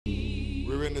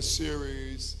We're in a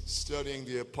series studying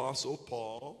the Apostle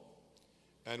Paul,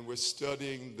 and we're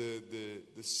studying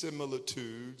the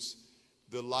similitudes,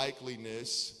 the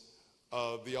likeliness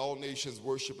of the All Nations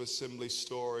Worship Assembly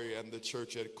story and the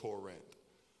church at Corinth.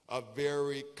 A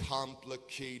very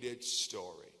complicated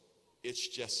story. It's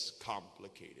just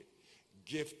complicated.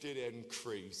 Gifted and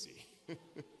crazy.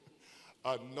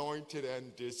 Anointed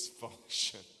and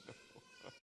dysfunctional.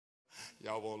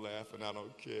 Y'all won't laugh and I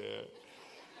don't care.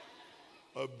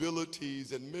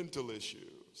 Abilities and mental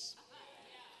issues.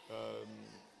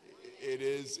 It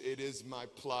is my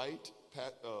plight,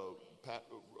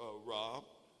 Rob.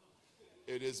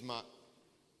 It is my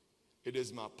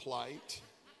plight.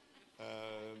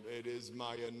 It is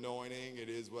my anointing. It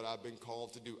is what I've been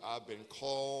called to do. I've been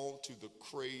called to the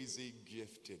crazy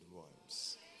gifted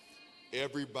ones.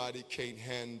 Everybody can't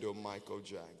handle Michael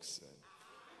Jackson.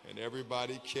 And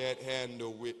everybody can't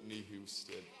handle Whitney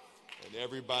Houston. And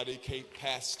everybody can't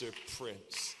pastor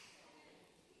Prince.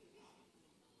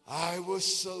 I was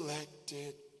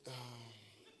selected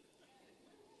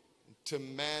to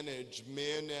manage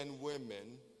men and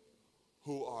women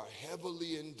who are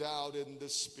heavily endowed in the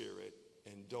Spirit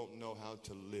and don't know how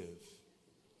to live.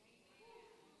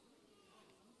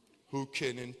 Who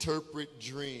can interpret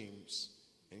dreams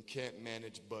and can't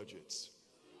manage budgets.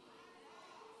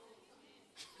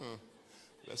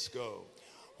 Let's go.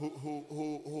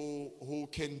 Who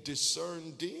can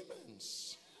discern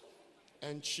demons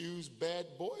and choose bad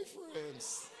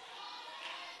boyfriends.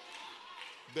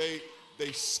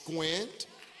 They squint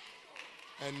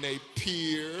and they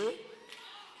peer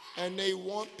and they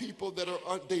want people that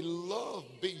they love.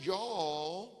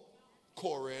 Y'all,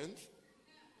 Corinth,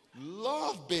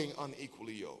 love being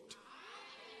unequally yoked.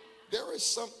 There is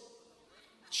some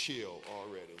chill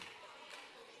already.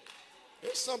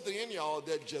 There's something in y'all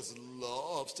that just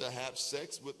loves to have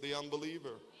sex with the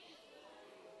unbeliever.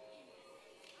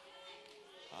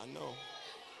 I know.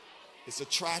 It's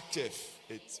attractive.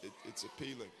 It's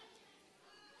appealing.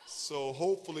 So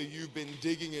hopefully you've been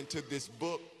digging into this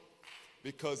book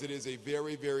because it is a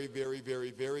very, very, very, very,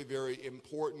 very, very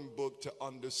important book to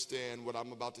understand what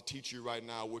I'm about to teach you right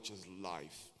now, which is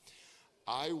life.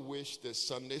 I wish that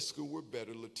Sunday school were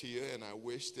better, Latia, and I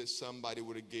wish that somebody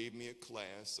would have gave me a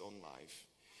class on life.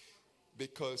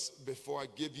 Because before I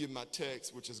give you my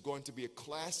text, which is going to be a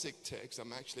classic text,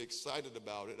 I'm actually excited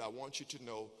about it. I want you to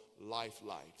know life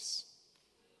lives.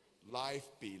 Life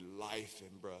be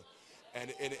lifing, bro.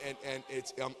 And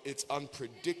it's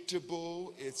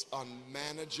unpredictable, it's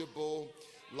unmanageable.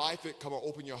 Life, come on,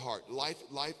 open your heart.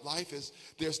 Life is,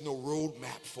 there's no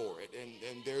roadmap for it,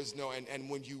 and there's no, and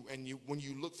when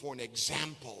you look for an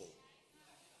example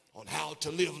on how to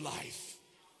live life,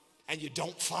 and you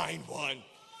don't find one,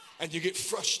 and you get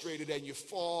frustrated, and you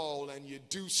fall, and you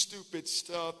do stupid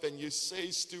stuff, and you say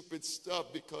stupid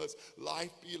stuff because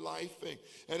life be lifing.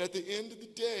 And at the end of the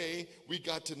day, we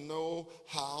got to know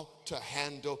how to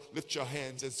handle. Lift your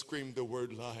hands and scream the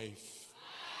word life.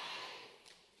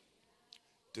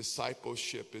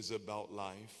 Discipleship is about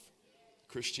life.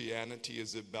 Christianity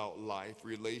is about life.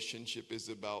 Relationship is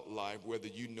about life, whether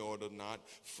you know it or not.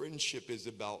 Friendship is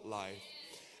about life.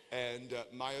 And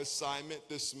my assignment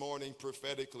this morning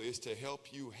prophetically is to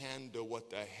help you handle what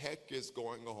the heck is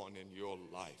going on in your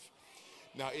life.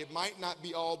 Now, it might not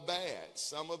be all bad.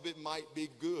 Some of it might be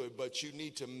good, but you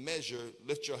need to measure,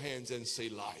 lift your hands and say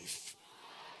life.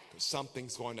 Because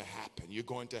something's going to happen. You're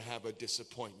going to have a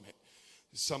disappointment.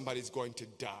 Somebody's going to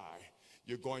die.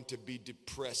 You're going to be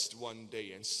depressed one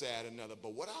day and sad another.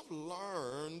 But what I've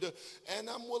learned, and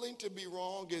I'm willing to be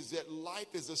wrong, is that life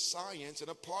is a science, and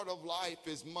a part of life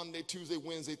is Monday, Tuesday,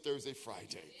 Wednesday, Thursday,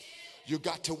 Friday. You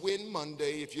got to win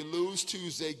Monday. If you lose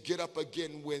Tuesday, get up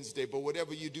again Wednesday. But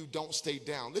whatever you do, don't stay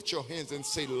down. Lift your hands and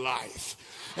say life.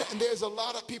 And there's a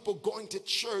lot of people going to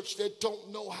church that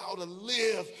don't know how to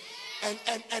live.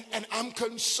 And I'm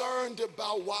concerned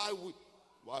about why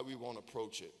we won't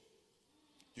approach it.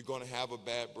 You're going to have a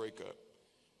bad breakup.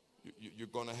 You're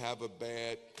going to have a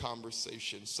bad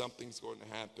conversation. Something's going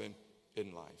to happen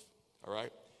in life. All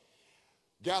right?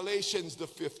 Galatians, the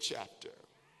 5th chapter.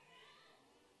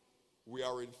 We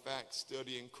are, in fact,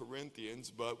 studying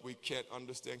Corinthians, but we can't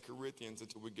understand Corinthians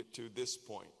until we get to this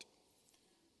point.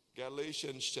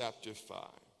 Galatians chapter 5.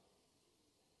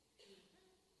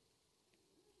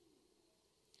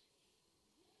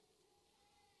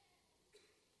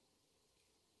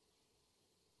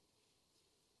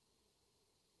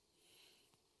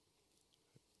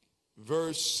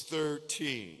 Verse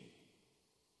 13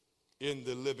 in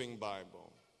the Living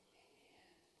Bible.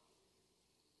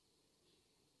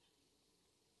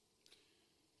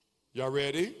 Y'all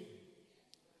ready?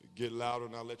 Get louder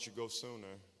and I'll let you go sooner.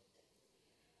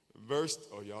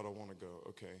 Oh, y'all don't want to go.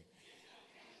 Okay.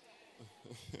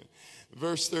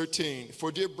 Verse 13.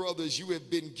 For dear brothers, you have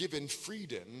been given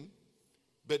freedom,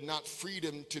 but not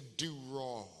freedom to do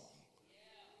wrong.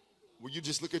 Will you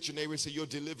just look at your neighbor and say, your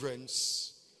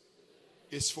deliverance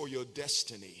is for your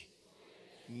destiny,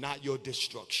 not your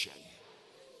destruction.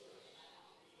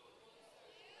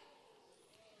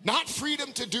 Not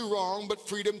freedom to do wrong, but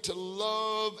freedom to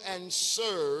love and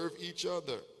serve each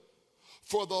other.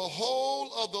 For the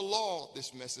whole of the law,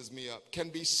 this messes me up, can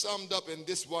be summed up in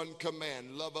this one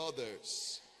command: love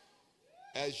others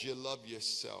as you love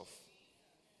yourself.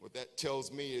 What that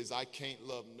tells me is I can't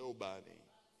love nobody.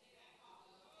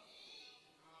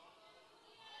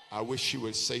 I wish you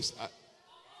would say,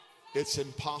 it's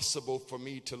impossible for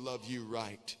me to love you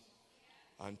right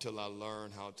until I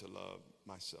learn how to love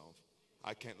myself.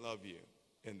 I can't love you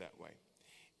in that way.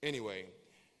 Anyway,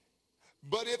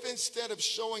 but if instead of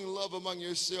showing love among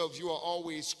yourselves, you are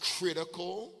always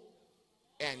critical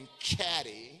and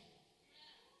catty,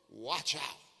 watch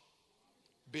out.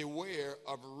 Beware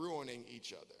of ruining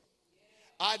each other.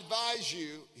 I advise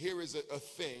you, here is a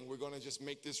thing. We're going to just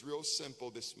make this real simple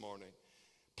this morning.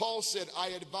 Paul said, I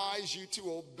advise you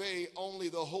to obey only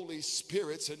the Holy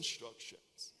Spirit's instructions.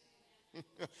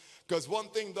 Because one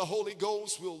thing the Holy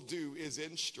Ghost will do is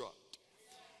instruct.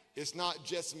 It's not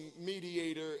just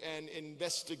mediator and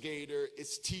investigator,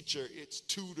 it's teacher, it's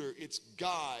tutor, it's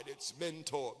guide, it's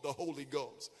mentor, the Holy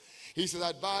Ghost. He says, I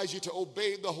advise you to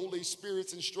obey the Holy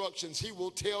Spirit's instructions. He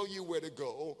will tell you where to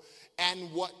go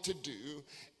and what to do.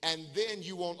 And then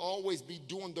you won't always be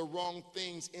doing the wrong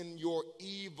things in your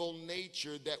evil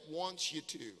nature that wants you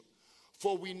to.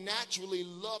 For we naturally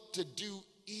love to do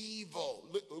evil.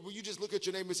 Will you just look at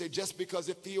your neighbor and say, just because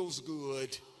it feels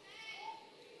good,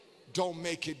 don't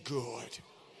make it good.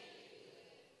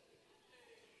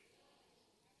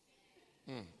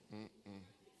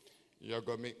 Y'all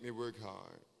gonna make me work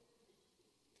hard.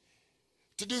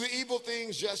 To do the evil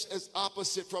things just as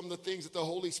opposite from the things that the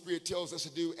Holy Spirit tells us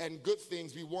to do, and good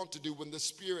things we want to do when the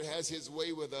Spirit has his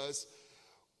way with us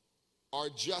are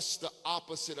just the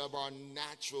opposite of our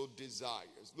natural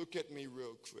desires. Look at me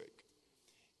real quick.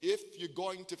 If you're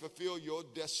going to fulfill your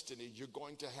destiny, you're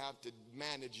going to have to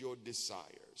manage your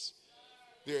desires.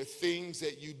 There are things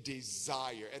that you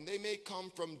desire, and they may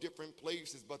come from different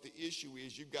places, but the issue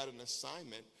is you've got an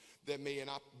assignment that may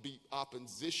not be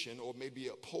opposition or may be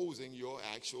opposing your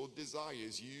actual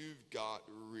desires. You've got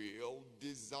real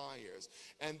desires,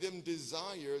 and them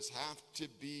desires have to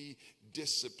be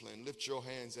disciplined. Lift your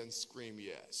hands and scream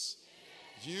yes.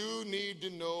 You need to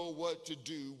know what to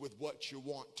do with what you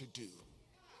want to do.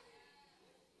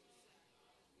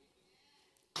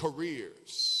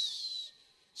 Careers,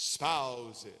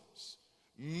 spouses,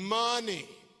 money,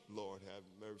 Lord have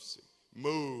mercy,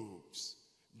 moves,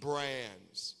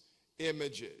 brands,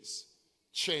 images,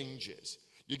 changes.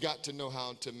 You got to know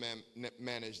how to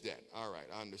manage that. All right,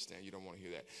 I understand. You don't want to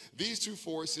hear that. These two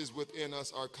forces within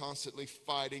us are constantly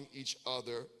fighting each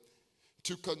other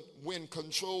to win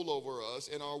control over us,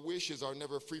 and our wishes are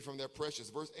never free from their pressures.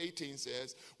 Verse 18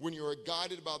 says, when you are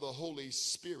guided by the Holy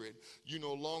Spirit, you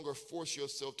no longer force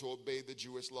yourself to obey the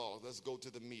Jewish law. Let's go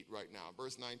to the meat right now.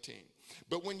 Verse 19.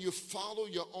 But when you follow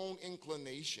your own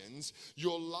inclinations,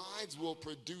 your lives will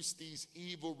produce these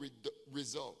evil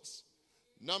results.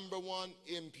 Number one,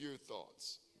 impure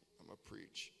thoughts. I'm going to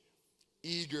preach.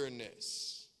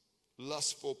 Eagerness,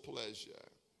 lustful pleasure,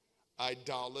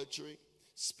 idolatry,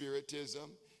 spiritism.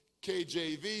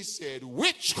 KJV said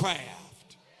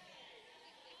witchcraft.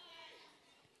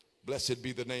 Blessed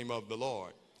be the name of the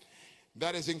Lord.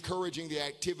 That is encouraging the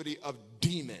activity of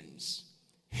demons,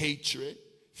 hatred,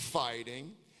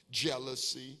 fighting,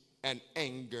 jealousy, and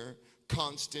anger,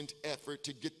 constant effort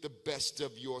to get the best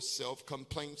of yourself,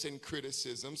 complaints and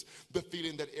criticisms, the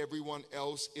feeling that everyone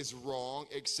else is wrong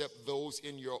except those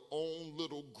in your own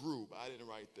little group. I didn't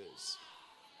write this.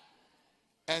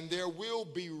 And there will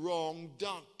be wrong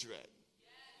doctrine.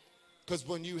 Because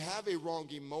when you have a wrong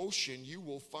emotion, you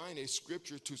will find a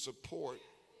scripture to support.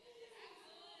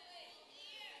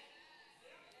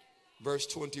 Verse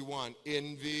 21,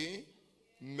 envy,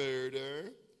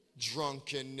 murder,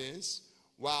 drunkenness,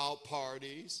 wild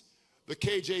parties. The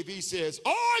KJV says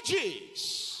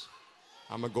orgies.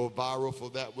 I'm going to go viral for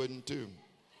that one too.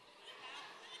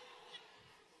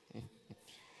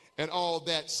 And all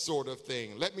that sort of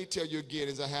thing. Let me tell you again,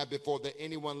 as I have before, that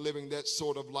anyone living that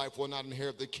sort of life will not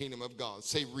inherit the kingdom of God.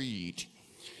 Say read.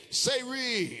 Say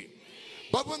read.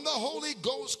 But when the Holy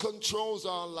Ghost controls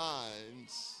our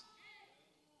lives,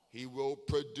 he will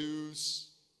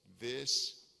produce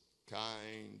this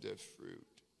kind of fruit.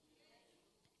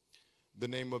 The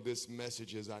name of this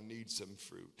message is I Need Some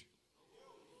Fruit.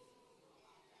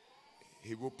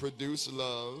 He will produce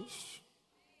love.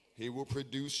 He will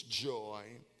produce joy.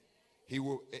 He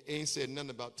ain't said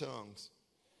nothing about tongues.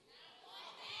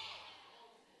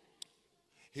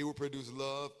 He will produce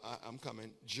love, I'm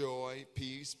coming, joy,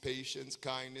 peace, patience,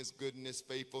 kindness, goodness,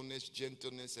 faithfulness,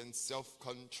 gentleness, and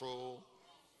self-control.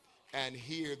 And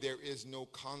here there is no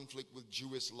conflict with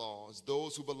Jewish laws.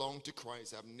 Those who belong to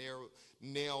Christ have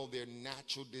nailed their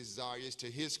natural desires to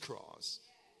his cross,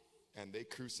 and they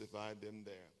crucified them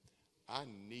there. I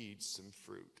need some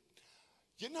fruit.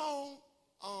 You know,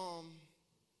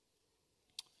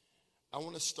 I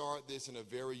want to start this in a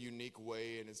very unique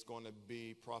way, and it's going to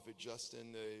be Prophet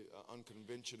Justin, the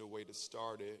unconventional way to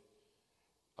start it.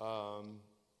 The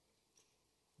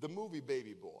movie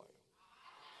Baby Boy.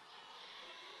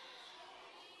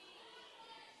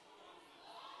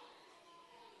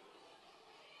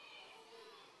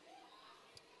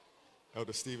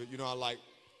 Elder Steven, you know I like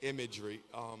imagery.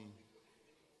 I'm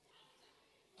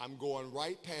going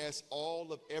right past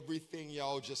all of everything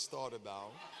y'all just thought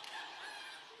about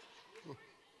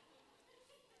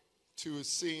to a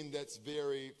scene that's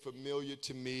very familiar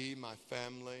to me, my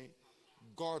family,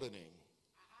 gardening,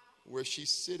 where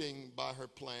she's sitting by her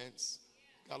plants,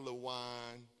 got a little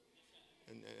wine,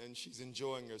 and she's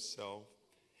enjoying herself.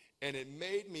 And it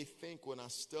made me think when I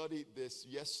studied this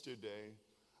yesterday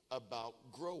about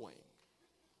growing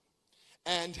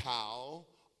and how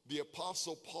the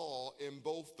Apostle Paul in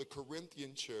both the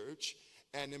Corinthian church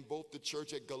and in both the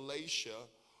church at Galatia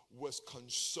was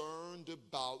concerned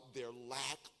about their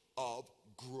lack of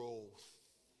growth.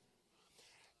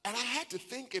 And I had to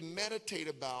think and meditate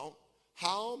about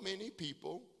how many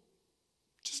people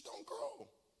just don't grow.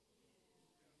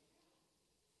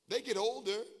 They get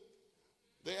older,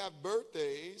 they have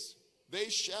birthdays, they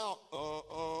shout, I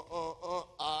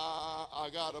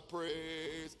gotta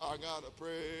praise,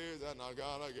 and I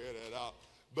gotta get it out.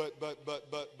 But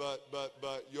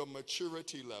your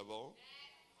maturity level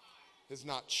has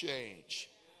not changed.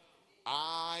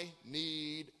 I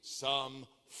need some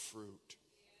fruit.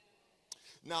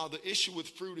 Now, the issue with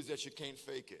fruit is that you can't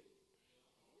fake it.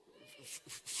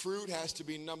 Fruit has to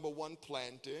be, number one,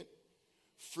 planted.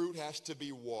 Fruit has to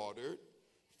be watered.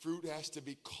 Fruit has to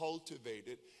be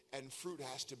cultivated. And fruit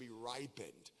has to be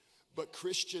ripened. But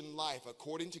Christian life,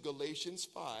 according to Galatians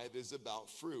 5, is about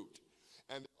fruit.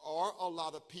 And there are a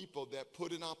lot of people that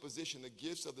put in opposition the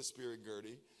gifts of the Spirit,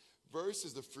 Gertie,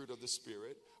 versus the fruit of the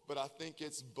Spirit. But I think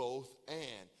it's both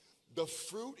and. The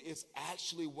fruit is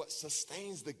actually what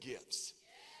sustains the gifts.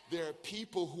 There are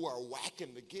people who are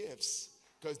whacking the gifts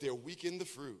because they're weak in the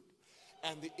fruit.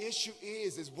 And the issue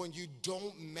is when you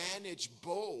don't manage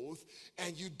both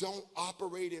and you don't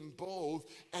operate in both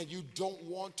and you don't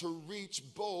want to reach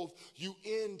both, you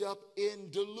end up in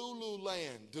Delulu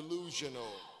land,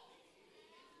 delusional.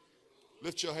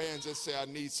 Lift your hands and say, I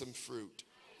need some fruit.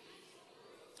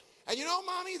 And you know,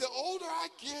 Mommy, the older I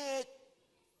get,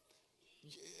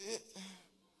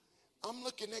 I'm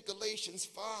looking at Galatians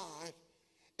 5,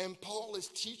 and Paul is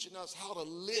teaching us how to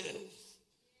live.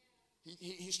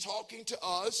 He's talking to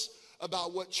us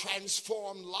about what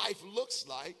transformed life looks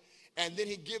like, and then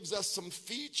he gives us some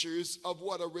features of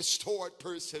what a restored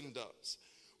person does,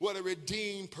 what a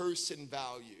redeemed person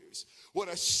values, what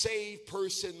a saved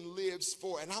person lives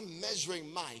for. And I'm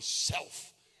measuring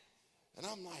myself, and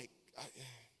I'm like,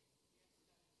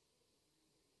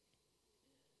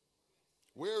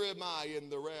 where am I in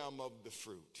the realm of the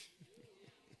fruit?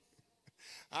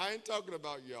 I ain't talking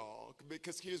about y'all,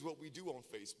 because here's what we do on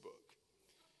Facebook.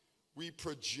 We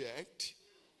project,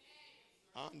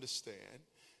 I understand,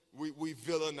 we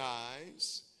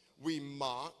villainize, we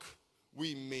mock,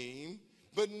 we meme,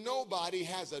 but nobody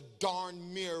has a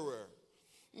darn mirror.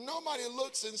 Nobody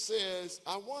looks and says,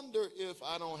 I wonder if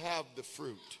I don't have the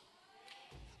fruit.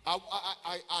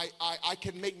 I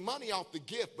can make money off the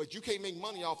gift, but you can't make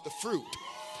money off the fruit.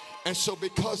 And so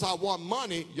because I want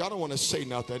money, y'all don't want to say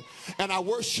nothing, and I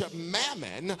worship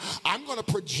mammon, I'm going to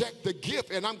project the gift,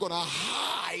 and I'm going to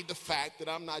hide the fact that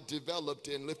I'm not developed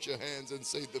in. Lift your hands and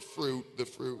say the fruit, the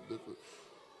fruit, the fruit.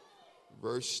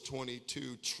 Verse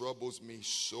 22 troubles me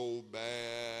so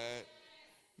bad.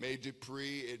 May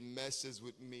Dupree, it messes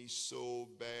with me so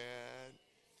bad.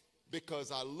 Because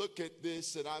I look at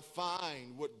this and I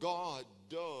find what God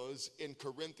does in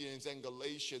Corinthians and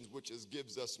Galatians, which is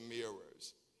gives us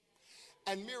mirrors.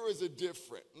 And mirrors are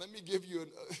different. Let me give you,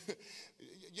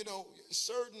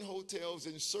 certain hotels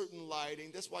and certain lighting,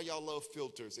 that's why y'all love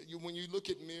filters. When you look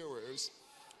at mirrors,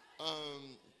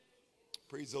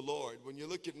 praise the Lord, when you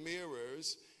look at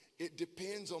mirrors, It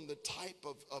depends on the type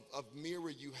of mirror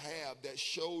you have that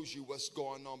shows you what's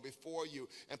going on before you.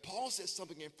 And Paul says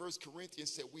something in 1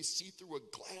 Corinthians, said we see through a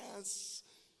glass.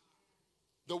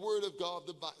 The word of God,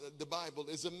 the Bible,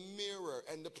 is a mirror.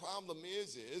 And the problem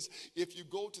is if you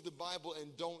go to the Bible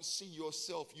and don't see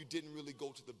yourself, you didn't really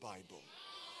go to the Bible.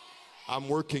 I'm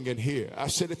working in here. I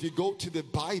said if you go to the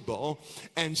Bible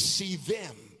and see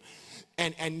them,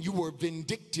 and you were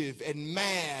vindictive and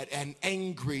mad and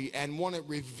angry and wanted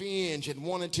revenge and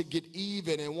wanted to get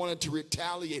even and wanted to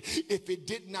retaliate, if it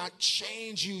did not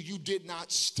change you, you did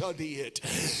not study it.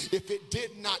 If it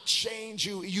did not change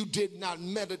you, you did not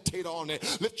meditate on it.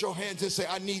 Lift your hands and say,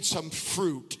 I need some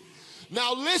fruit.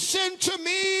 Now listen to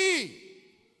me.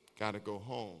 Gotta go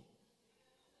home.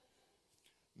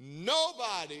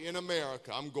 Nobody in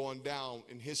America, I'm going down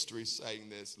in history saying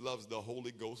this, loves the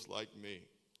Holy Ghost like me.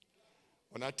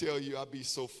 When I tell you I be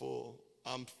so full,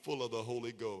 I'm full of the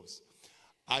Holy Ghost.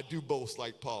 I do boast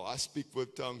like Paul. I speak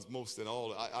with tongues most in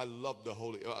all. I love the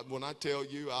Holy. When I tell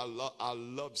you I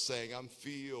love saying I'm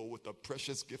filled with the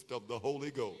precious gift of the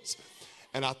Holy Ghost.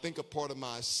 And I think a part of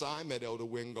my assignment, Elder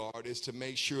Wingard, is to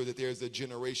make sure that there's a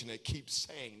generation that keeps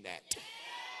saying that.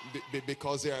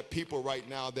 Because there are people right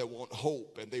now that want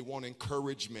hope and they want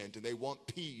encouragement and they want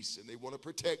peace and they want to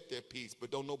protect their peace,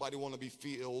 but don't nobody want to be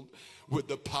filled with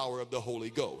the power of the Holy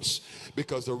Ghost.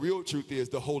 Because the real truth is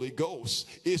the Holy Ghost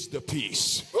is the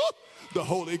peace. The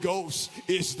Holy Ghost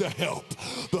is the help.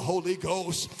 The Holy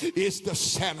Ghost is the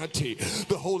sanity.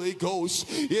 The Holy Ghost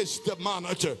is the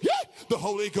monitor. The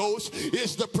Holy Ghost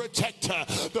is the protector.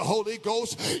 The Holy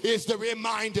Ghost is the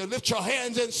reminder. Lift your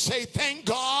hands and say, thank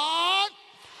God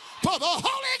for the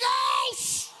Holy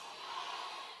Ghost.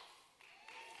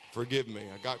 Forgive me,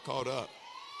 I got caught up.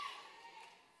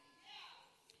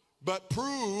 But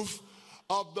proof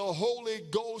of the Holy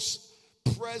Ghost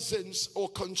presence or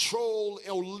control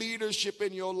or leadership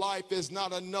in your life is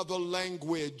not another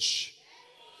language.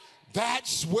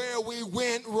 That's where we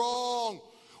went wrong.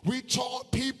 We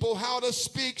taught people how to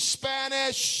speak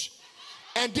Spanish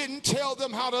and didn't tell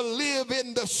them how to live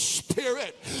in the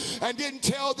Spirit, and didn't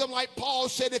tell them, like Paul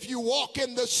said, if you walk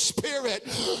in the Spirit,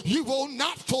 you will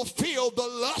not fulfill the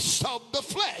lust of the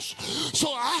flesh.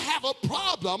 So I have a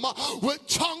problem with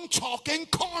tongue-talking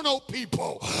carnal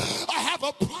people. I have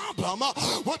a problem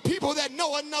with people that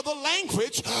know another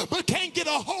language but can't get a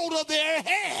hold of their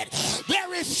head.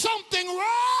 There is something wrong.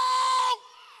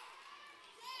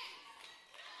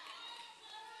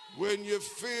 When you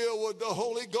feel with the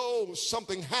Holy Ghost,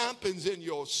 something happens in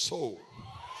your soul.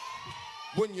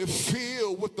 When you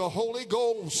feel with the Holy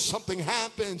Ghost, something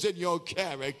happens in your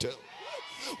character.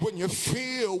 When you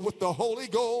feel with the Holy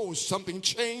Ghost, something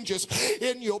changes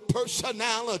in your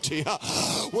personality.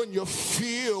 When you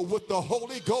feel with the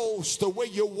Holy Ghost, the way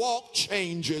you walk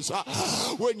changes.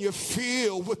 When you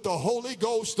feel with the Holy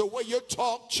Ghost, the way you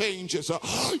talk changes.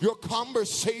 Your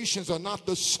conversations are not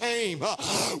the same.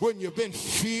 When you've been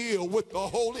filled with the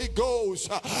Holy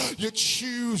Ghost, you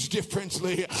choose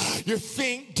differently. You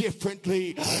think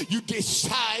differently. You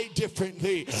decide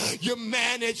differently. You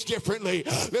manage differently.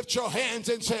 Lift your hands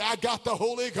and say, I got the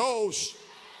Holy Ghost.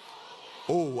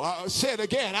 Oh, say it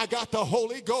again. I got the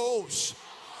Holy Ghost.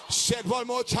 Say it one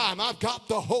more time. I've got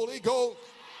the Holy Ghost.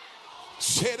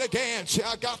 Say it again. Say,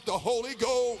 I got the Holy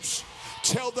Ghost.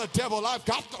 Tell the devil I've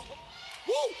got the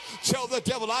Tell the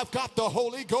devil I've got the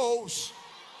Holy Ghost.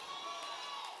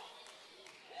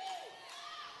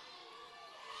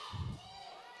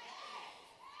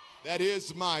 That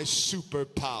is my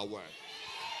superpower.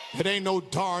 It ain't no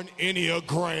darn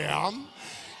Enneagram.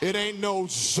 It ain't no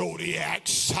zodiac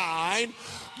sign.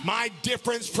 My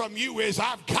difference from you is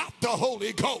I've got the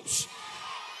Holy Ghost.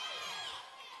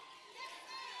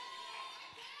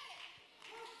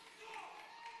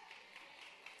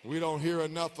 We don't hear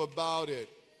enough about it.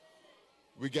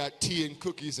 We got tea and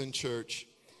cookies in church,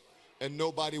 and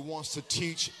nobody wants to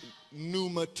teach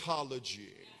pneumatology.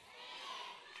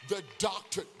 The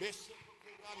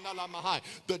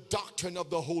doctrine of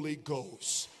the Holy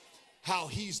Ghost. How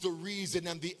he's the reason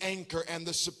and the anchor and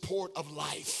the support of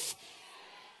life.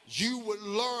 You would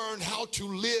learn how to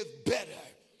live better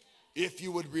if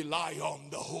you would rely on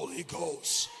the Holy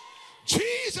Ghost.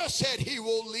 Jesus said he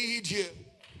will lead you.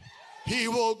 He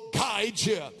will guide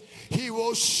you. He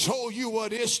will show you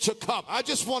what is to come. I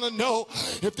just want to know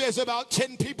if there's about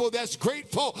 10 people that's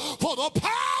grateful for the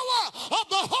power of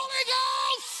the Holy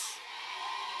Ghost.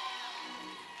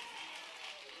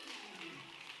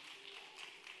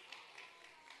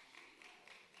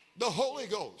 The Holy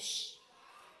Ghost.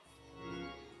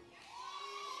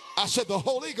 I said the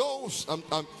Holy Ghost.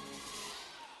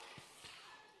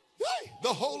 The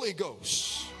Holy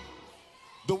Ghost.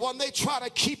 the one they try to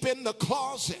keep in the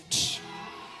closet,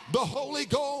 the Holy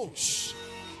Ghost,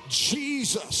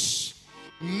 Jesus,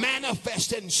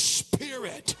 manifest in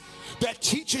spirit, that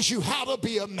teaches you how to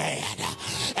be a man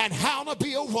and how to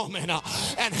be a woman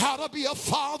and how to be a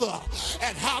father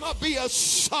and how to be a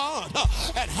son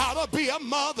and how to be a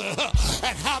mother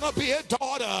and how to be a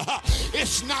daughter.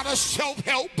 It's not a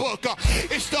self-help book.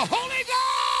 It's the Holy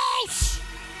Ghost.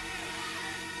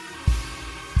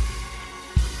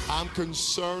 I'm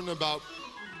concerned about,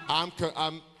 I'm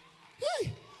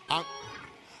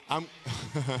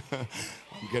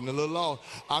getting a little lost.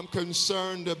 I'm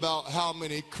concerned about how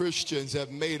many Christians have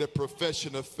made a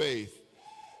profession of faith,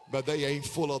 but they ain't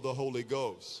full of the Holy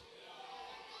Ghost.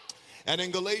 And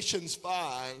in Galatians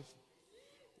 5,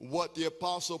 what the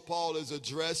Apostle Paul is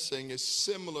addressing is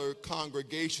similar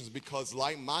congregations, because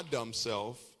like my dumb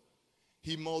self,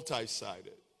 he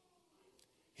multi-sided.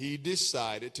 He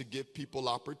decided to give people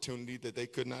opportunity that they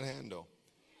could not handle.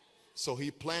 So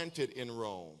he planted in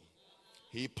Rome.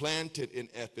 He planted in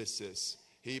Ephesus.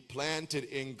 He planted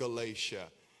in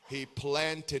Galatia. He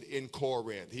planted in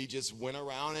Corinth. He just went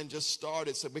around and just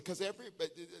started. So because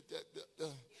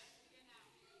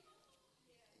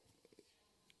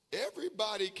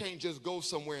everybody can't just go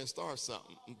somewhere and start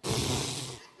something.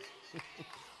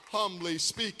 Humbly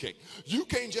speaking, you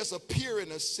can't just appear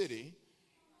in a city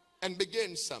and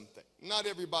begin something. Not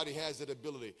everybody has that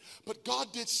ability. But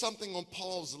God did something on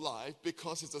Paul's life,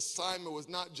 because his assignment was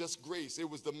not just grace. It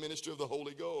was the ministry of the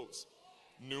Holy Ghost.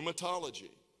 Pneumatology.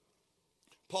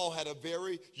 Paul had a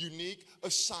very unique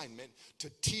assignment to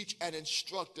teach and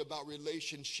instruct about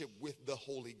relationship with the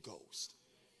Holy Ghost.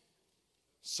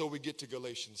 So we get to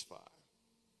Galatians 5.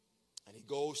 And he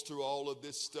goes through all of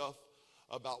this stuff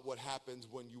about what happens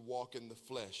when you walk in the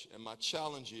flesh. And my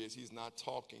challenge is, he's not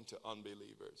talking to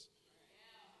unbelievers.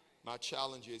 My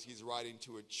challenge is, he's writing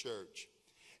to a church,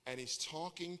 and he's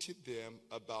talking to them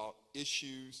about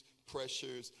issues,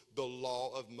 pressures, the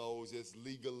law of Moses,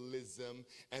 legalism,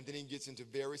 and then he gets into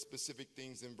very specific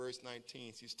things in verse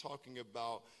 19. He's talking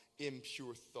about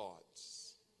impure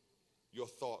thoughts, your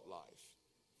thought life.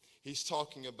 He's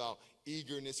talking about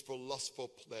eagerness for lustful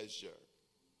pleasure,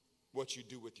 what you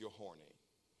do with your horny.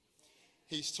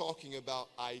 He's talking about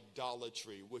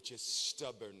idolatry, which is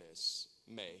stubbornness,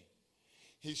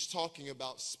 He's talking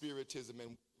about spiritism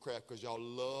and witchcraft, because y'all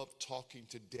love talking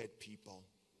to dead people.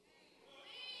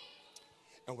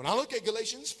 And when I look at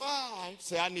Galatians 5,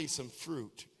 say, I need some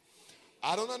fruit.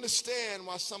 I don't understand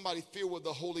why somebody filled with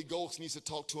the Holy Ghost needs to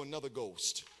talk to another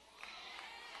ghost.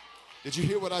 Did you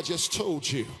hear what I just told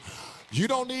you? You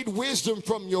don't need wisdom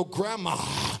from your grandma.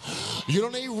 You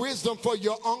don't need wisdom for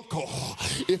your uncle.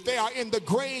 If they are in the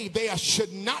grave, they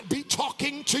should not be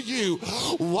talking to you.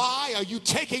 Why are you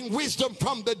taking wisdom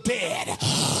from the dead?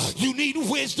 You need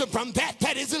wisdom from that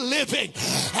is living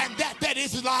and that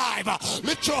is alive.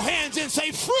 Lift your hands and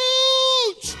say,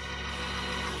 fruit.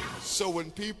 So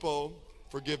when people,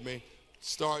 forgive me,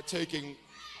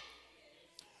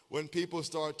 when people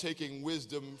start taking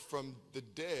wisdom from the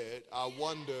dead, I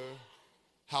wonder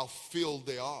how filled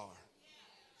they are.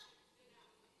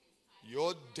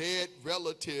 Your dead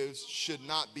relatives should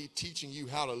not be teaching you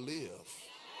how to live.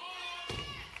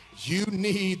 You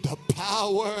need the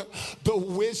power, the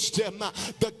wisdom,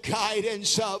 the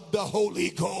guidance of the Holy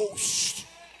Ghost.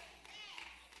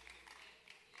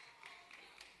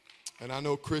 And I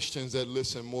know Christians that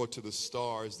listen more to the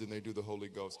stars than they do the Holy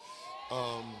Ghost.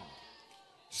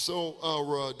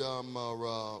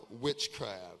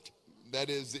 Witchcraft. That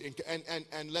is,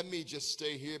 and let me just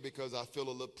stay here because I feel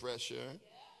a little pressure.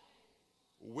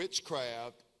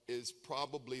 Witchcraft is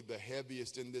probably the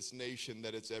heaviest in this nation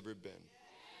that it's ever been.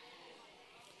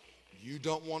 You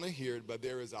don't want to hear it, but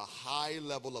there is a high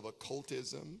level of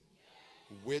occultism,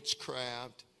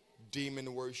 witchcraft,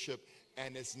 demon worship,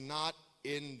 and it's not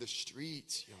in the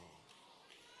streets, y'all.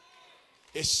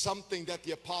 It's something that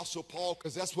the Apostle Paul,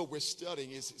 because that's what we're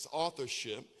studying, is his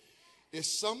authorship,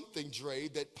 is something, Dre,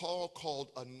 that Paul called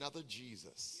another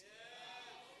Jesus.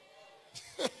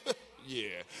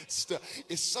 Yeah,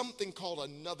 it's something called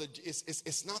another.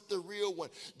 It's not the real one.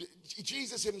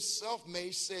 Jesus himself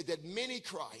may say that many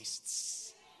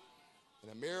Christs,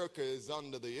 and America is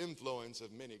under the influence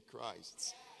of many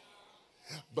Christs.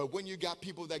 But when you got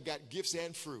people that got gifts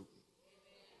and fruit,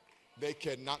 they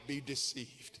cannot be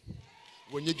deceived.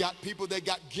 When you got people that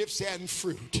got gifts and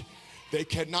fruit, they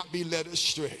cannot be led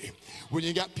astray. When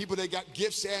you got people that got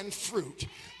gifts and fruit,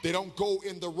 they don't go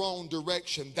in the wrong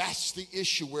direction. That's the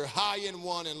issue. We're high in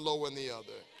one and low in the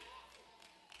other.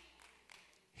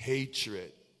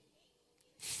 Hatred,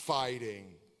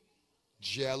 fighting,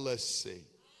 jealousy,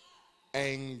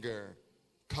 anger,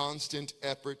 constant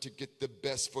effort to get the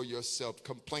best for yourself,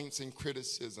 complaints and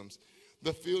criticisms,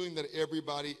 the feeling that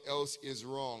everybody else is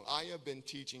wrong. I have been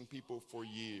teaching people for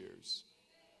years.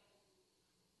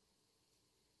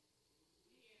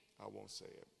 I won't say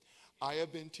it. I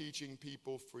have been teaching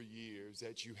people for years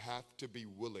that you have to be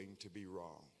willing to be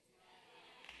wrong.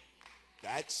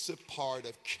 That's a part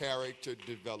of character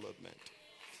development.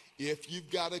 If you've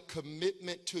got a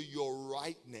commitment to your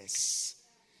rightness,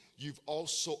 you've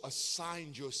also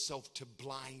assigned yourself to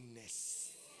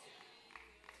blindness.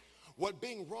 What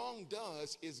being wrong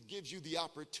does is gives you the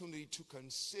opportunity to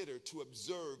consider, to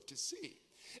observe, to see.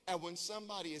 And when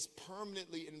somebody is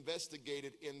permanently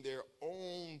investigated in their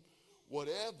own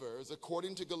whatevers,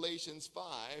 according to Galatians 5,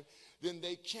 then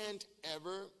they can't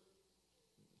ever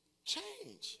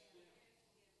change.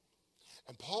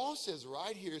 And Paul says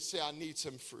right here, say, I need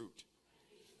some fruit.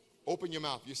 Open your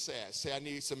mouth, you're sad. Say, I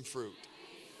need some fruit.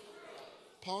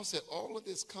 Paul said all of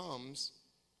this comes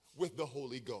with the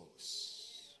Holy Ghost.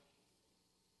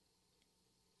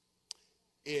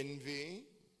 Envy,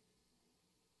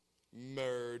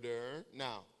 murder.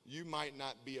 Now, you might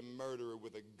not be a murderer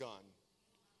with a gun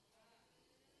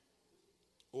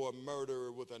or a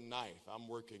murderer with a knife. I'm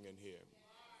working in here.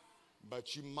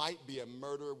 But you might be a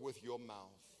murderer with your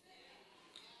mouth.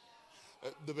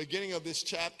 The beginning of this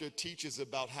chapter teaches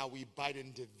about how we bite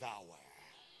and devour.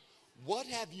 What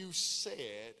have you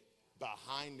said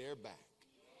behind their back?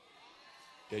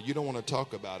 Yeah, you don't want to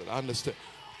talk about it. I understand.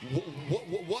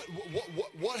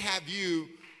 What have you,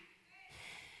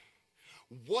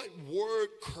 what word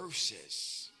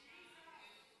curses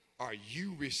are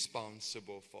you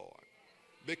responsible for?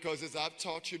 Because as I've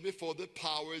taught you before, the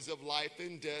powers of life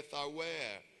and death are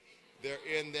where? They're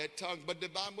in their tongue. But the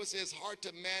Bible says it's hard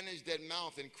to manage that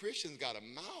mouth. And Christians got a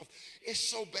mouth. It's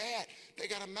so bad. They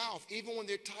got a mouth. Even when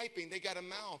they're typing, they got a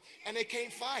mouth. And they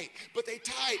can't fight, but they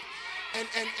type. And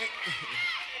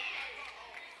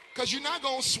because you're not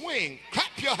going to swing.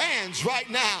 Clap your hands right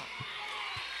now.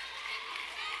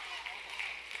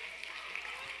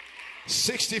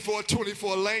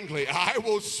 64-24 Langley. I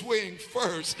will swing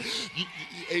first.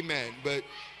 Amen. But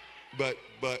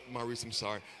Maurice, I'm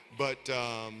sorry. But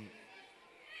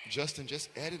Justin, just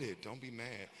edit it. Don't be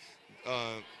mad.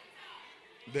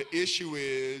 The issue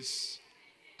is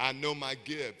I know my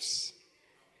gifts,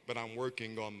 but I'm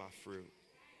working on my fruit.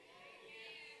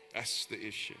 That's the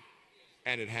issue.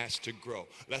 And it has to grow.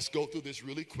 Let's go through this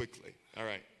really quickly. All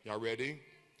right. Y'all ready?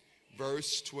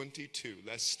 Verse 22.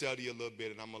 Let's study a little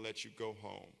bit, and I'm going to let you go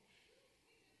home.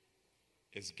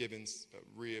 It's given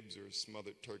ribs or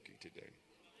smothered turkey today.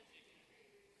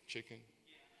 Chicken?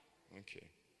 Okay.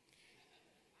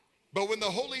 But when the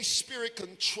Holy Spirit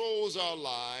controls our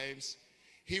lives,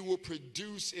 he will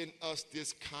produce in us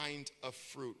this kind of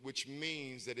fruit, which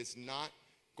means that it's not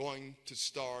going to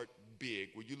start big.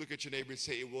 Will you look at your neighbor and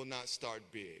say, it will not start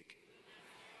big?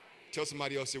 Tell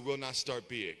somebody else, it will not start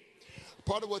big.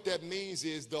 Part of what that means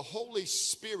is the Holy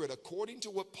Spirit, according to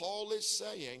what Paul is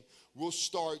saying, will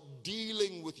start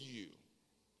dealing with you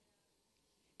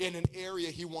in an area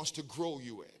he wants to grow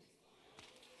you in.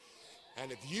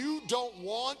 And if you don't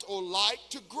want or like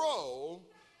to grow,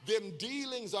 them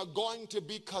dealings are going to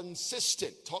be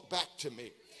consistent. Talk back to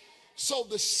me. So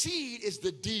the seed is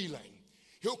the dealing.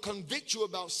 He'll convict you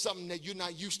about something that you're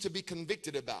not used to be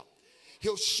convicted about.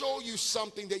 He'll show you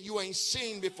something that you ain't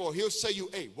seen before. He'll say you,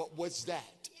 hey, what was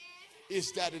that?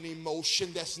 Is that an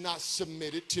emotion that's not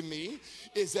submitted to me?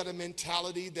 Is that a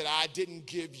mentality that I didn't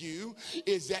give you?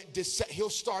 Is that he'll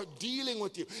start dealing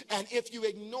with you. And if you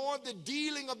ignore the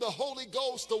dealing of the Holy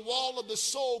Ghost, the wall of the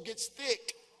soul gets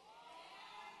thick.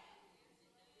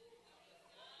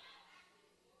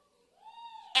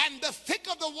 And the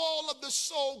thicker the wall of the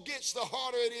soul gets, the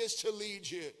harder it is to lead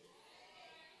you.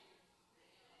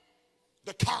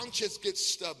 The conscience gets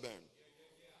stubborn.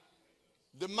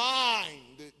 The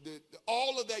mind,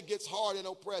 all of that gets hard and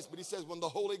oppressed. But he says when the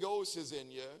Holy Ghost is in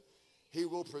you, he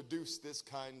will produce this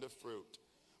kind of fruit,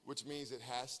 which means it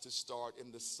has to start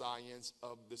in the science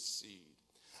of the seed.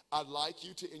 I'd like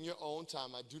you to, in your own time,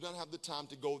 I do not have the time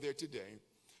to go there today,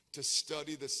 to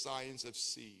study the science of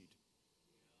seed,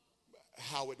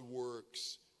 how it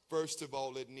works. First of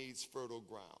all, it needs fertile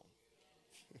ground.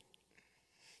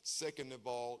 Second of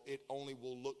all, it only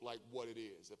will look like what it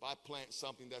is. If I plant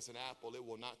something that's an apple, it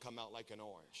will not come out like an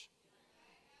orange.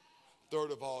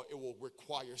 Third of all, it will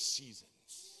require seasons.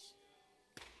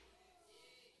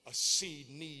 A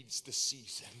seed needs the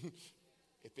season.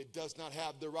 If it does not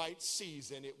have the right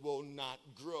season, it will not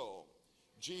grow.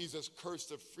 Jesus cursed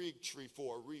the fig tree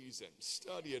for a reason.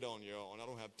 Study it on your own. I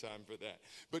don't have time for that.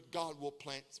 But God will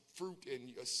plant fruit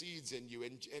and seeds in you.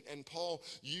 And Paul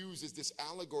uses this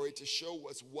allegory to show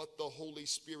us what the Holy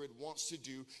Spirit wants to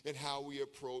do and how we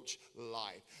approach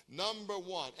life. Number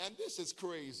one, and this is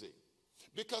crazy,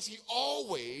 because he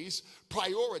always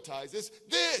prioritizes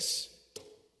this.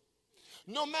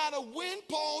 No matter when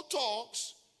Paul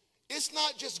talks, it's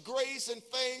not just grace and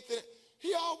faith.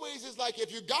 He always is like,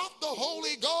 if you got the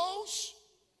Holy Ghost,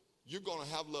 you're going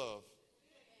to have love.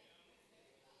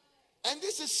 And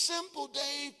this is simple,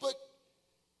 Dave, but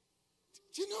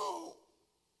you know,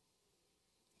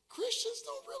 Christians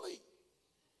don't really.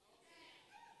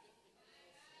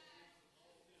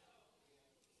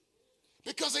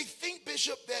 Because they think,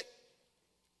 Bishop, that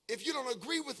if you don't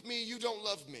agree with me, you don't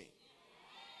love me.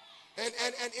 And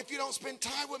if you don't spend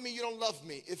time with me, you don't love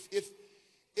me.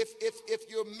 If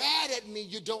you're mad at me,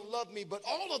 you don't love me. But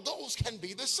all of those can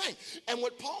be the same. And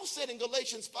what Paul said in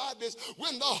Galatians 5 is,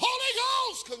 when the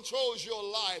Holy Ghost controls your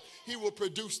life, he will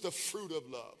produce the fruit of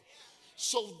love.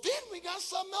 So then we got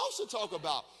something else to talk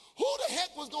about. Who the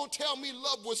heck was going to tell me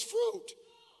love was fruit?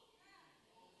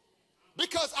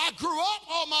 Because I grew up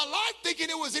all my life thinking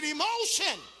it was an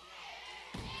emotion.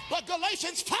 But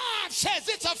Galatians 5 says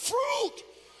it's a fruit,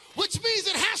 which means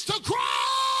it has to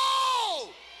grow.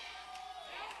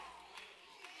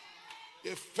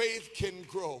 If faith can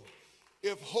grow,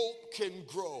 if hope can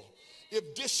grow,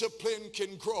 if discipline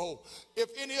can grow, if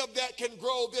any of that can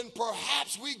grow, then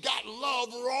perhaps we got love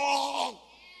wrong.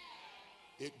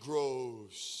 It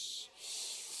grows.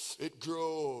 It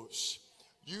grows.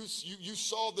 You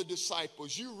saw the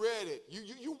disciples. You read it.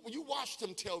 You watched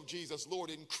them tell Jesus, Lord,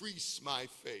 increase my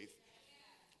faith.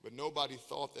 But nobody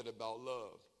thought that about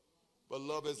love. But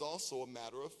love is also a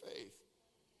matter of faith,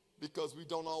 because we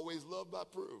don't always love by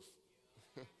proof.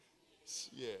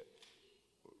 Yeah.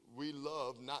 We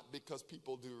love not because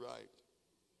people do right.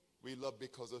 We love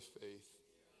because of faith.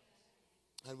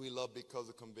 And we love because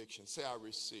of conviction. Say, I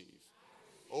receive.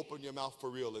 Open your mouth for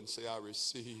real and say, I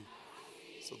receive.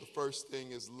 So the first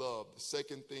thing is love. The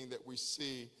second thing that we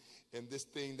see in this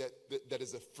thing that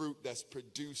is a fruit that's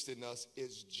produced in us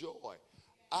is joy.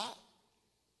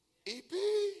 EP,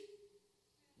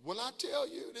 when I tell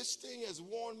you this thing has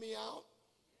worn me out,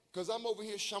 because I'm over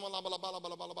here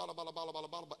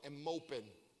and moping,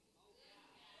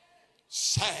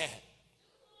 sad,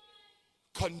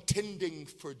 contending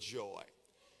for joy.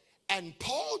 And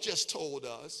Paul just told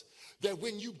us that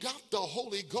when you got the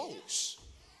Holy Ghost,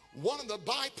 one of the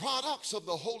byproducts of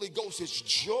the Holy Ghost is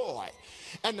joy.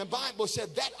 And the Bible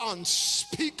said that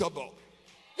unspeakable.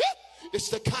 It's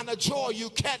the kind of joy you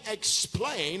can't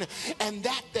explain, and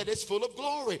that is full of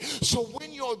glory. So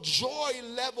when your joy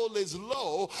level is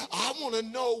low, I want to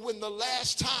know when the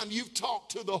last time you've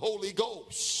talked to the Holy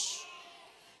Ghost.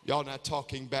 Y'all not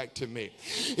talking back to me.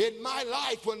 In my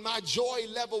life, when my joy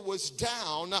level was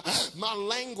down, my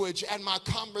language and my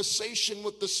conversation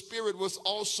with the Spirit was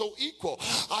also equal.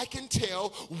 I can tell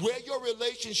where your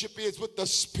relationship is with the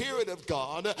Spirit of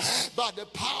God by the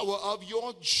power of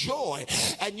your joy.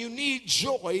 And you need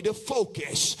joy to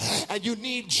focus. And you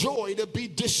need joy to be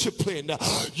disciplined.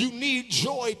 You need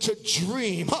joy to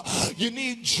dream. You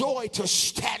need joy to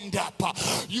stand up.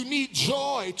 You need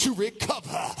joy to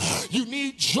recover. You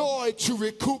need joy to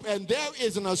recoup. And there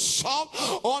is an assault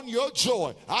on your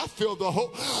joy. I feel the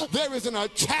hope. There is an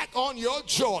attack on your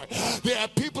joy. There are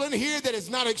people in here that has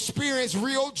not experienced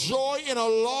real joy in a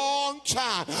long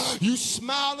time. You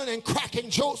smiling and cracking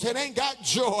jokes and ain't got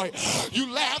joy.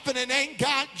 You laughing and ain't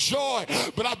got joy.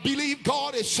 But I believe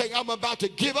God is saying, I'm about to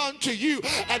give unto you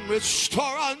and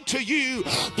restore unto you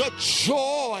the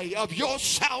joy of your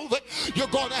salvation. You're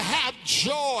going to have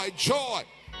joy.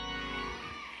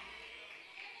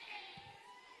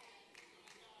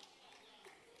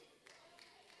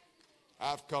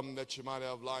 I've come that you might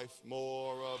have life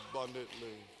more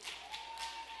abundantly.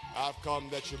 I've come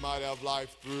that you might have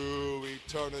life through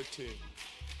eternity.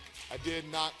 I did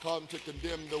not come to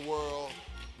condemn the world,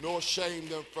 nor shame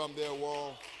them from their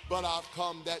world, but I've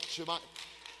come that you might.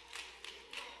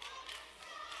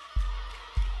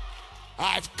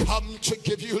 I've come to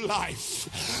give you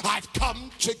life. I've come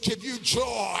to give you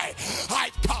joy.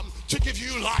 I've come to give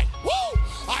you life. Woo!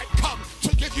 I've come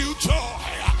to give you joy.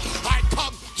 I've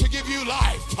come to give you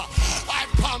life. I've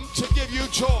come to give you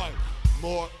joy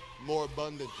more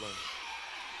abundantly.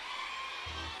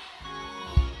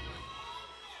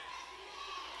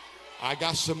 I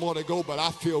got some more to go, but I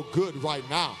feel good right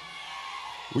now.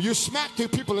 Will you smack two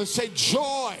people and say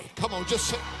joy? Come on, just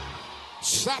say,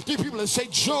 slap two people and say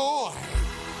joy.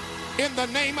 In the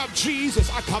name of Jesus,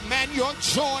 I command your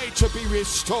joy to be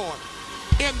restored.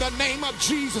 In the name of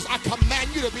Jesus, I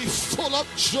command you to be full of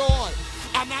joy.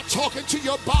 I'm not talking to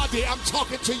your body, I'm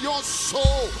talking to your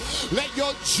soul. Let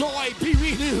your joy be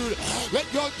renewed. Let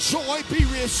your joy be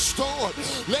restored.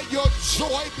 Let your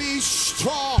joy be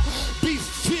strong. Be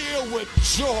filled with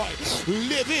joy.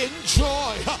 Live in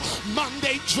joy.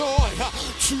 Monday joy.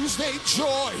 Tuesday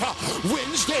joy.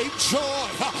 Wednesday joy.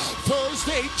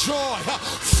 Thursday joy.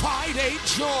 Friday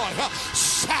joy.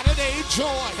 Saturday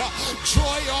joy.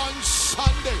 Joy on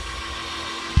Sunday.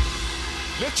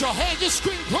 Let your hands just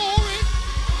scream glory.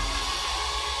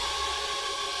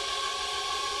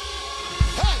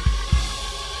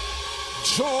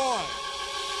 Joy.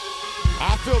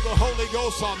 I feel the Holy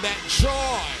Ghost on that.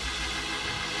 Joy.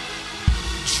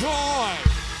 Joy.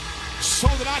 So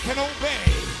that I can obey.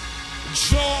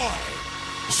 Joy.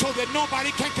 So that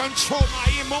nobody can control my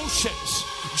emotions.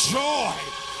 Joy.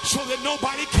 So that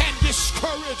nobody can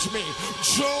discourage me.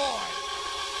 Joy.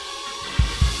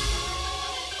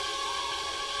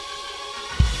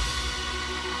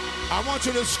 I want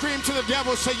you to scream to the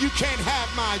devil, say, you can't have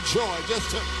my joy.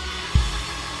 Just to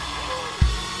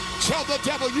tell the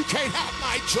devil, you can't have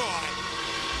my joy.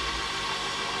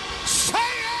 Say it.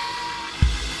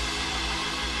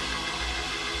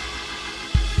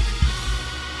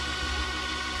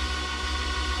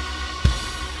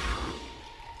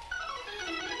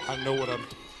 I know what I'm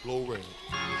glory.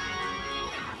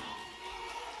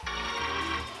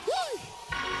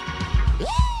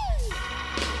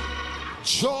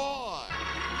 Joy.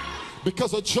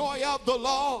 Because the joy of the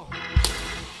Lord,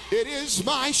 it is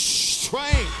my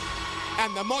strength.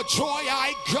 And the more joy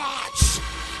I got,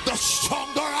 the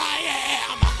stronger I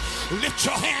am. Lift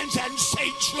your hands and say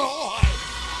joy.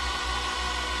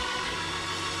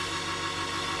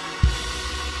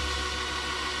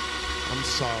 I'm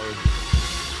sorry.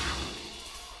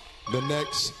 The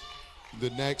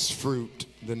next fruit.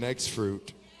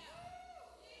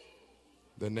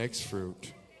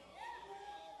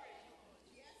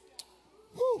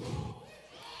 Woo.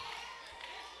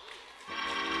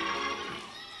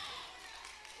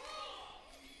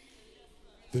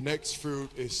 The next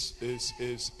fruit is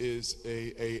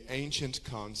a ancient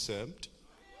concept.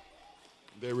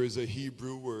 There is a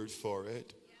Hebrew word for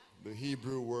it. The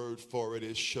Hebrew word for it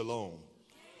is shalom.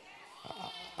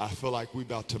 I feel like we're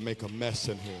about to make a mess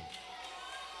in here.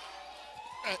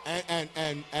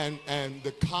 And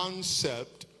the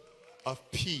concept of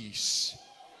peace,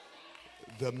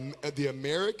 the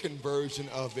American version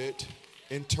of it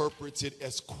interprets it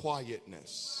as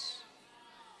quietness.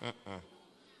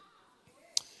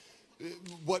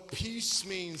 What peace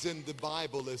means in the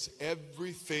Bible is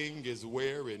everything is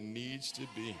where it needs to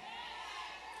be.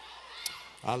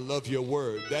 I love your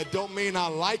word. That don't mean I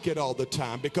like it all the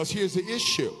time, because here's the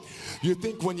issue. You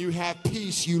think when you have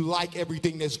peace, you like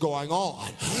everything that's going on.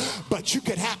 But you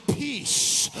can have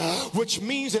peace, which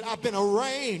means that I've been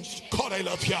arranged. God, I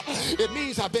love you. It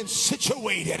means I've been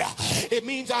situated. It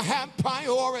means I have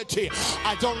priority.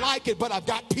 I don't like it, but I've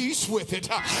got peace with it.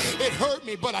 It hurt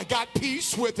me, but I got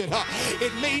peace with it.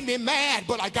 It made me mad,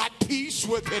 but I got peace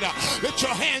with it. Lift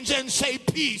your hands and say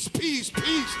peace, peace,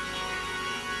 peace.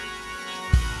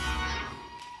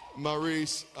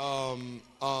 Maurice,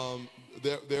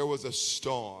 there was a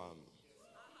storm.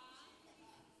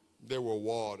 There were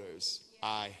waters.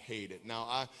 I hate it.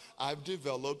 Now, I've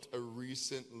developed a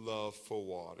recent love for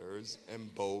waters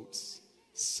and boats,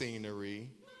 scenery.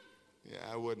 Yeah,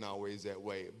 I wasn't always that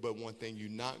way. But one thing you're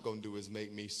not going to do is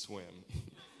make me swim.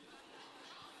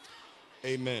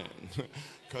 Amen.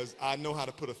 Because I know how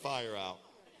to put a fire out.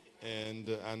 And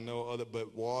I know other,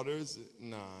 but waters,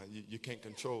 nah, you can't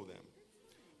control them.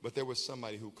 But there was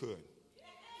somebody who could.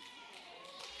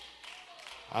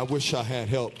 I wish I had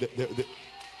help.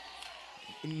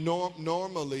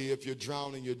 Normally, if you're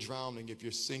drowning, you're drowning. If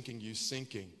you're sinking, you're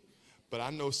sinking. But I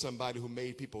know somebody who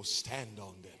made people stand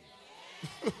on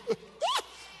them.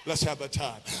 Let's have a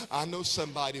time. I know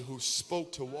somebody who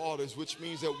spoke to waters, which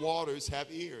means that waters have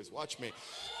ears. Watch me.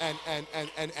 And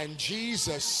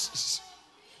Jesus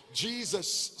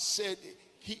said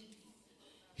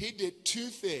he did two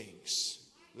things.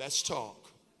 Let's talk.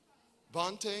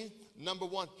 Vante, number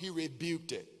one, he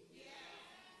rebuked it.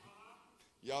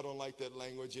 Y'all don't like that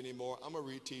language anymore. I'm going to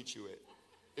reteach you it.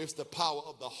 It's the power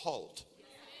of the halt,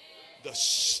 the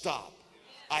stop.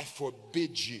 I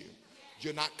forbid you.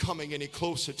 You're not coming any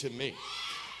closer to me.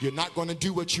 You're not going to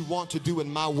do what you want to do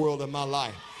in my world and my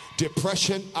life.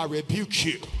 Depression, I rebuke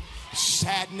you.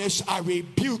 Sadness, I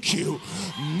rebuke you.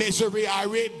 Misery, I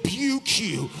rebuke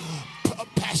you.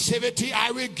 Passivity, I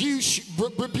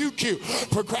rebuke you.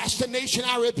 Procrastination,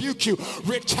 I rebuke you.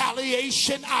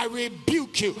 Retaliation, I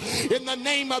rebuke you. In the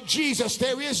name of Jesus,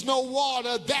 there is no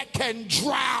water that can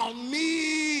drown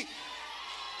me.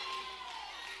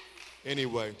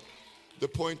 Anyway, the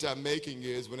point I'm making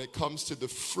is when it comes to the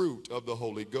fruit of the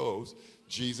Holy Ghost,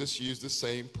 Jesus used the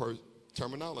same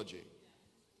terminology.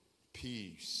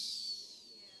 Peace.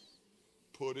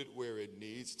 Put it where it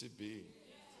needs to be.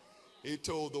 He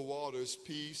told the waters,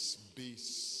 peace, be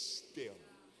still.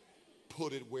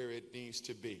 Put it where it needs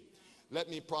to be. Let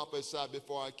me prophesy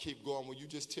before I keep going. Will you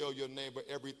just tell your neighbor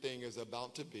everything is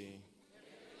about to be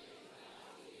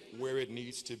where it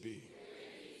needs to be?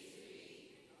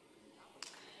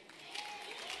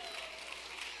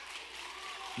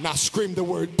 Now scream the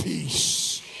word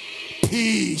peace.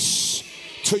 Peace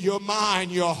to your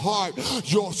mind, your heart,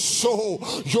 your soul,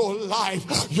 your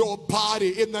life, your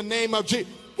body in the name of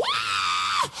Jesus.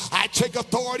 I take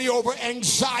authority over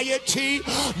anxiety,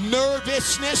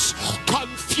 nervousness,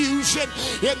 confusion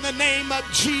in the name of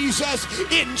Jesus,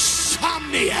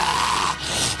 insomnia.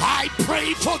 I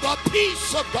pray for the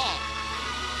peace of God.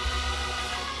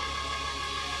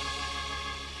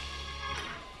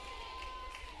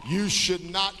 You should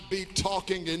not be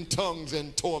talking in tongues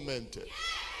and tormented.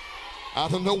 I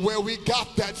don't know where we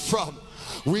got that from.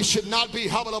 We should not be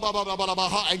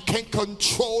and can't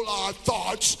control our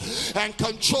thoughts and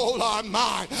control our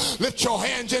mind. Lift your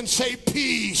hands and say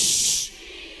peace.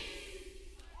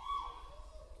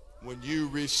 When you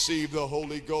receive the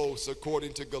Holy Ghost,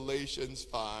 according to Galatians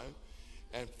 5,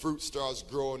 and fruit starts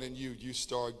growing in you, you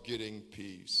start getting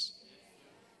peace.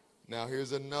 Now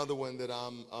here's another one that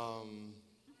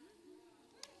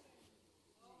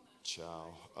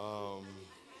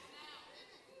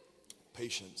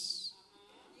patience.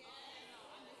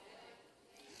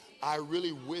 I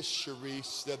really wish,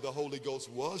 Sharice, that the Holy Ghost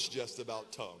was just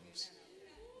about tongues.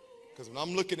 Because when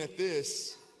I'm looking at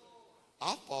this,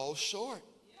 I fall short.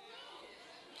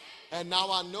 And now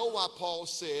I know why Paul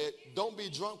said, don't be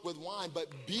drunk with wine, but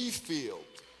be filled.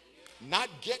 Not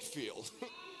get filled,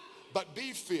 but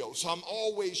be filled. So I'm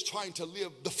always trying to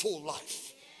live the full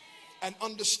life and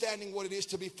understanding what it is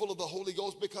to be full of the Holy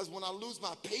Ghost, because when I lose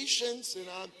my patience, and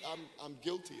I'm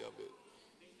guilty of it,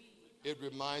 it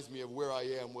reminds me of where I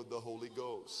am with the Holy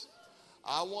Ghost.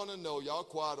 I want to know, y'all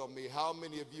quiet on me, how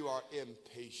many of you are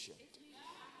impatient?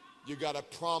 You got a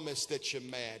promise that you're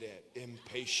mad at,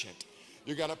 impatient.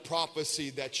 You got a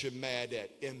prophecy that you're mad at,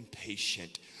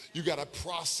 impatient. You got a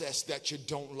process that you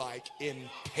don't like,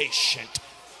 impatient.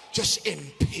 Just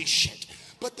impatient.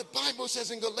 But the Bible says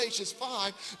in Galatians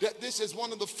 5 that this is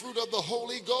one of the fruit of the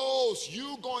Holy Ghost.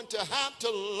 You're going to have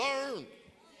to learn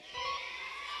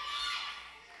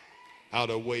how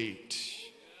to wait.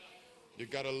 You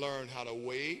got to learn how to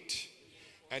wait.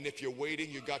 And if you're waiting,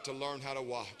 you got to learn how to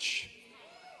watch.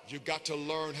 You got to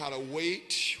learn how to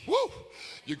wait. Woo!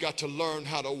 You got to learn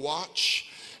how to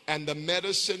watch. And the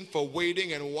medicine for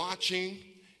waiting and watching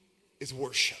is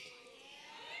worship.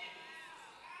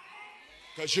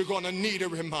 Because you're going to need a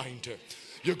reminder.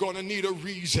 You're going to need a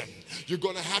reason. You're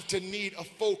going to have to need a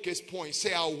focus point.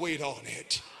 Say, I'll wait on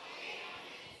it.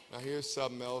 Now here's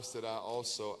something else that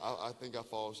I think I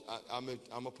fall. I'm going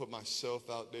to put myself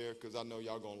out there because I know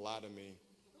y'all going to lie to me.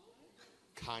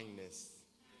 Kindness.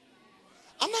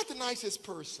 I'm not the nicest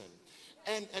person.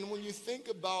 And when you think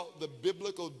about the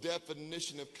biblical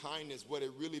definition of kindness, what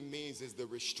it really means is the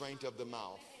restraint of the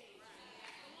mouth.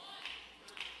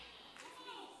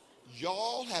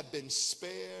 Y'all have been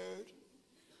spared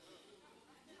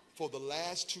for the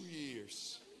last 2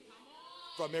 years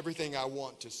from everything I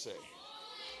want to say.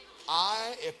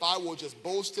 If I will just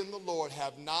boast in the Lord,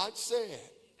 have not said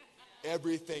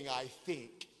everything I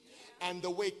think. And the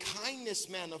way kindness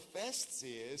manifests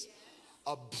is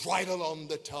a bridle on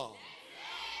the tongue,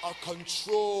 a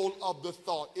control of the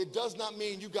thought. It does not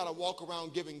mean you got to walk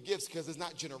around giving gifts, because it's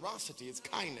not generosity, it's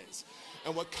kindness.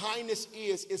 And what kindness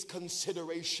is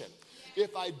consideration.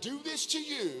 If I do this to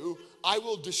you, I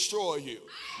will destroy you.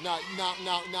 Now,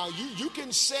 you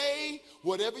can say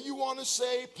whatever you want to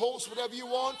say, post whatever you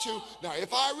want to. Now,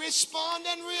 if I respond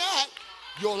and react,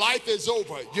 your life is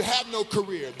over. You have no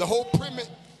career. The whole premise,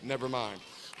 never mind.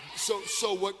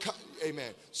 So what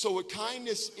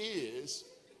kindness is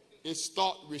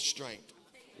thought restraint,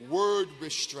 word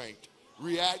restraint,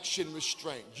 reaction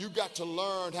restraint. You got to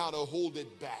learn how to hold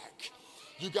it back.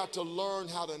 You got to learn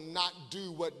how to not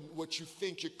do what you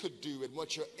think you could do and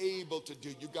what you're able to do.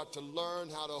 You got to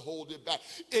learn how to hold it back.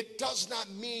 It does not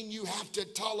mean you have to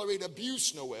tolerate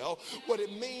abuse, Noel. What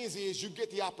it means is you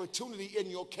get the opportunity in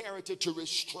your character to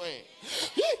restrain.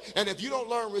 And if you don't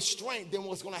learn restraint, then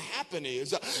what's going to happen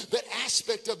is that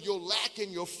aspect of your lack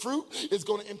in your fruit is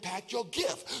going to impact your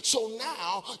gift. So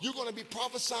now you're going to be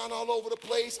prophesying all over the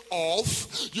place,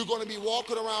 off. You're going to be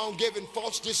walking around giving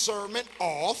false discernment,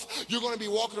 off. You're going to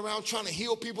be walking around trying to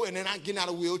heal people and they're not getting out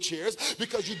of wheelchairs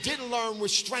because you didn't learn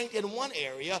restraint in one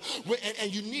area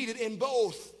and you need it in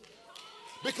both.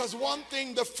 Because one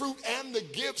thing the fruit and the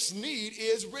gifts need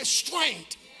is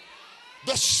restraint.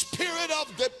 The spirit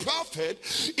of the prophet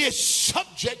is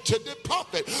subject to the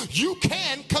prophet. You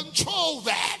can control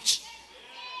that.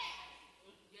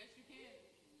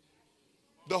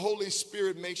 The Holy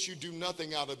Spirit makes you do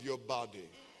nothing out of your body.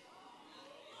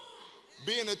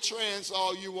 Be in a trance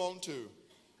all you want to.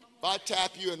 If I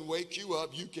tap you and wake you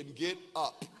up, you can get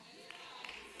up.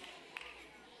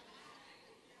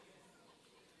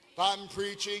 If I'm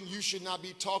preaching, you should not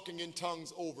be talking in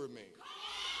tongues over me.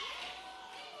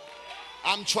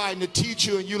 I'm trying to teach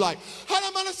you and you like,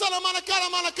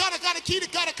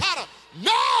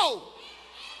 no!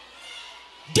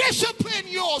 Discipline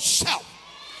yourself.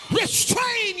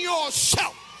 Restrain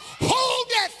yourself. Hold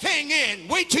that thing in.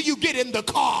 Wait till you get in the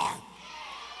car.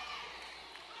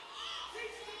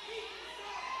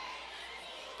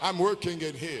 I'm working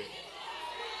it here.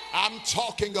 I'm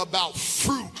talking about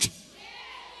fruit.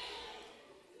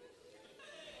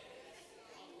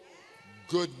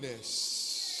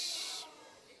 Goodness.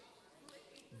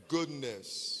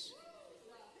 Goodness.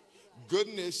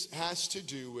 Goodness has to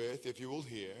do with, if you will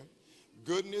hear,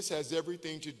 goodness has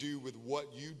everything to do with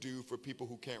what you do for people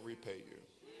who can't repay you.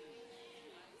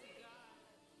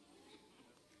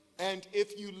 And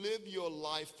if you live your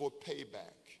life for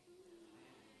payback,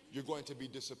 you're going to be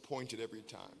disappointed every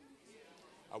time.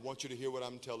 I want you to hear what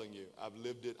I'm telling you. I've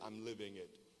lived it. I'm living it.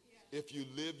 If you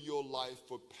live your life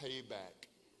for payback,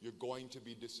 you're going to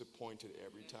be disappointed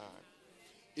every time.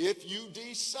 If you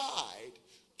decide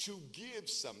to give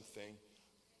something,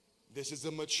 this is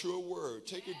a mature word.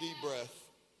 Take a deep breath.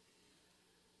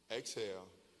 Exhale.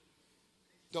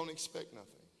 Don't expect nothing.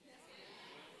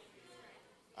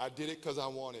 I did it because I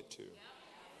wanted to.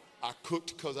 I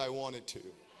cooked because I wanted to.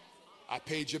 I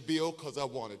paid your bill because I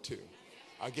wanted to.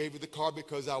 I gave you the car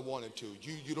because I wanted to.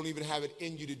 You don't even have it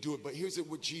in you to do it. But here's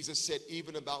what Jesus said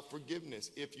even about forgiveness.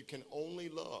 If you can only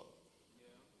love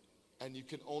and you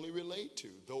can only relate to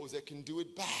those that can do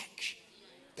it back,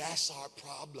 that's our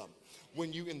problem.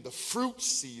 When you're in the fruit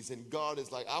season, God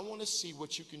is like, I want to see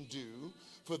what you can do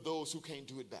for those who can't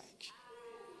do it back.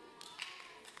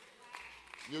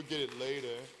 You'll get it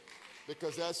later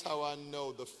because that's how I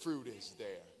know the fruit is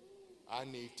there. I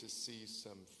need to see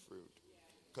some fruit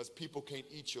because people can't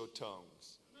eat your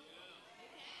tongues.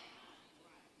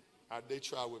 They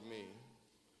try with me,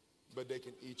 but they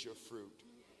can eat your fruit.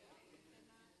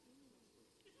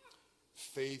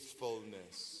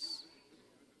 Faithfulness.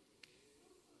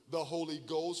 The Holy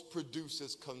Ghost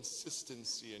produces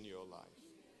consistency in your life.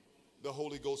 The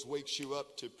Holy Ghost wakes you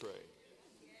up to pray.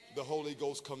 The Holy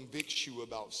Ghost convicts you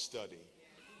about study.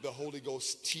 The Holy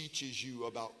Ghost teaches you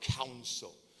about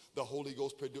counsel. The Holy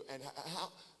Ghost produces. And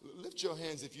lift your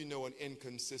hands if you know an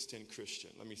inconsistent Christian.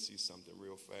 Let me see something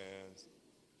real fast.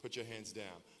 Put your hands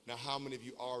down. Now, how many of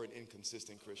you are an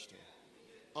inconsistent Christian?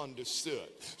 Understood.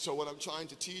 So what I'm trying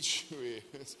to teach you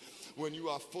is when you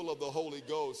are full of the Holy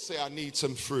Ghost, say, I need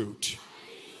some fruit.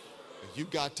 You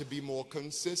got to be more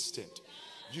consistent.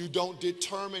 You don't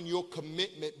determine your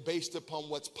commitment based upon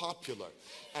what's popular.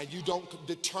 And you don't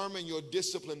determine your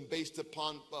discipline based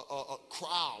upon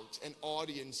crowds and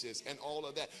audiences and all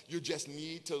of that. You just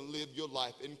need to live your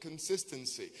life in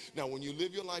consistency. Now, when you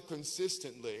live your life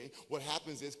consistently, what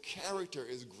happens is character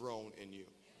is grown in you.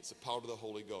 It's the power of the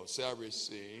Holy Ghost. Say, I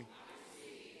receive.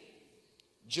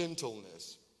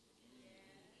 Gentleness.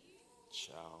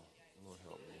 Child, Lord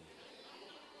help me.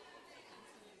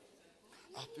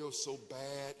 I feel so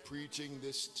bad preaching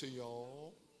this to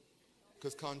y'all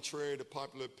because contrary to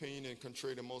popular opinion and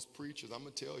contrary to most preachers, I'm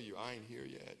going to tell you, I ain't here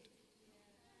yet.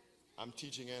 I'm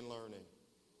teaching and learning.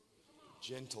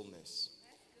 Gentleness.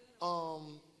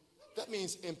 That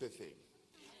means empathy.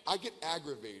 I get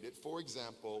aggravated, for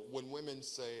example, when women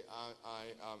say, I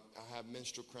have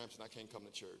menstrual cramps and I can't come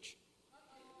to church.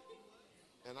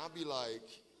 And I'll be like,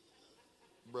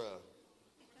 bruh.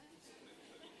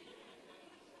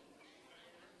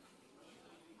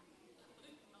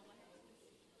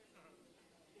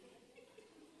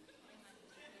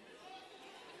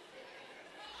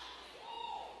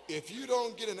 If you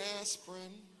don't get an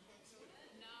aspirin,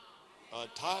 a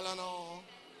Tylenol,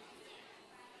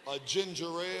 a ginger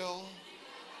ale,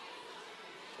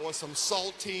 or some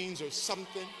saltines or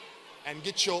something, and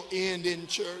get your end in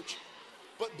church.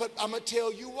 But I'm going to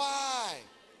tell you why.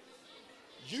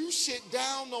 You sit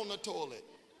down on the toilet.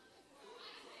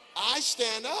 I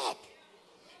stand up.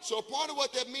 So part of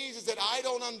what that means is that I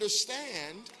don't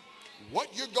understand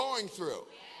what you're going through.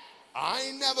 I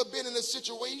ain't never been in a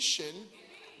situation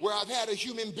where I've had a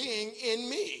human being in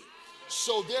me.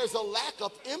 So there's a lack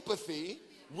of empathy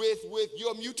with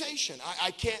your mutation.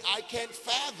 I can't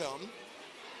fathom.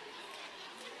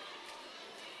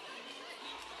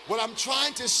 What I'm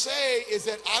trying to say is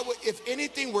that if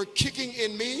anything were kicking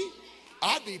in me,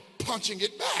 I'd be punching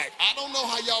it back. I don't know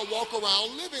how y'all walk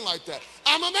around living like that.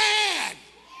 I'm a man.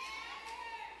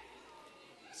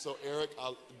 So Eric,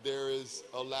 there is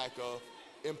a lack of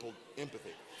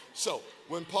empathy. So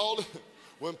when Paul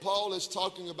is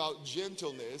talking about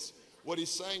gentleness, what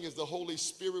he's saying is the Holy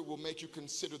Spirit will make you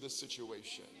consider the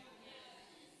situation.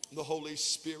 The Holy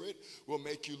Spirit will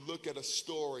make you look at a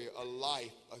story, a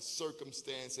life, a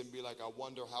circumstance, and be like, I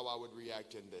wonder how I would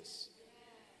react in this.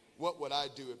 What would I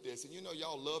do if this? And you know,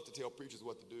 y'all love to tell preachers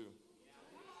what to do.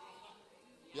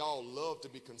 Y'all love to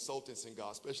be consultants in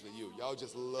God, especially you. Y'all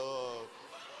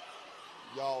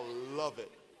love it.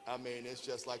 I mean, it's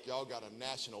just like y'all got a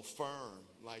national firm,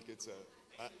 like it's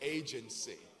an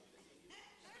agency.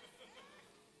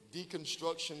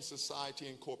 Deconstruction Society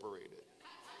Incorporated.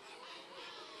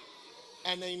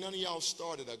 And ain't none of y'all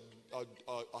started a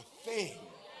thing.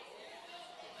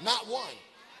 Not one.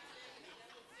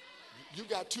 You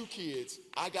got 2 kids.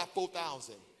 I got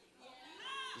 4,000.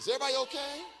 Is everybody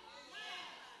okay?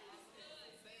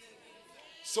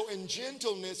 So in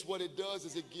gentleness, what it does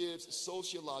is it gives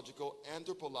sociological,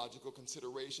 anthropological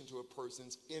consideration to a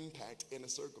person's impact in a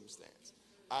circumstance.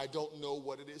 I don't know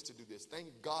what it is to do this. Thank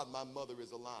God my mother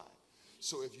is alive.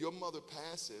 So if your mother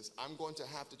passes, I'm going to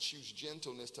have to choose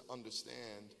gentleness to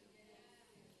understand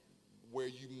where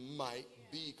you might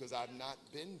be, because I've not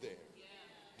been there.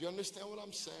 Do you understand what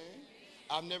I'm saying?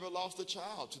 I've never lost a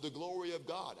child, to the glory of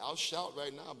God. I'll shout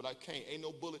right now, but I can't. Ain't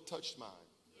no bullet touched mine.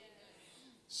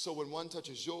 So when one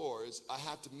touches yours, I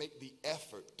have to make the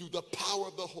effort through the power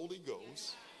of the Holy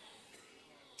Ghost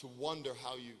to wonder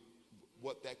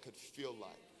what that could feel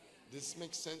like. Does this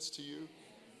make sense to you?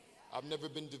 I've never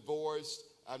been divorced.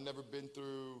 I've never been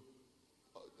through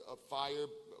a fire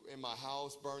in my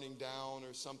house burning down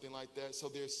or something like that. So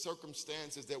there's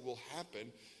circumstances that will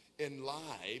happen in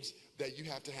lives that you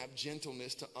have to have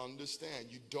gentleness to understand.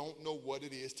 You don't know what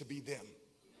it is to be them.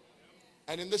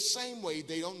 And in the same way,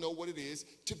 they don't know what it is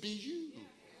to be you.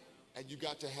 And you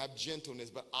got to have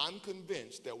gentleness. But I'm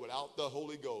convinced that without the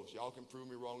Holy Ghost, y'all can prove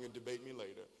me wrong and debate me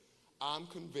later, I'm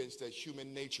convinced that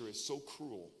human nature is so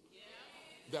cruel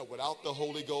that without the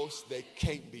Holy Ghost, they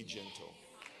can't be gentle.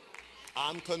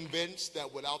 I'm convinced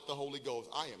that without the Holy Ghost,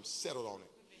 I am settled on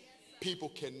it. People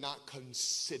cannot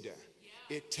consider.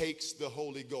 It takes the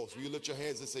Holy Ghost. Will you lift your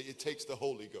hands and say, it takes the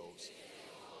Holy Ghost?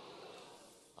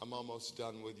 I'm almost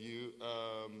done with you.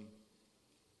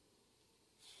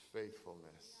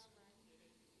 Faithfulness,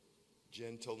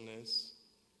 gentleness,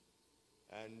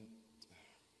 and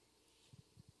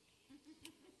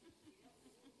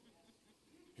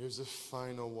here's a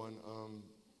final one.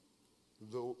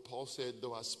 Though Paul said,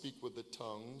 though I speak with the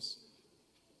tongues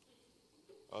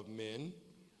of men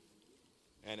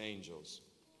and angels,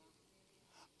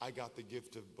 I got the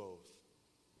gift of both.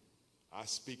 I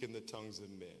speak in the tongues of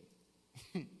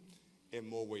men in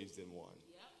more ways than one.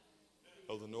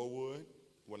 Elder Norwood,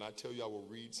 when I tell you I will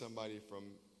read somebody from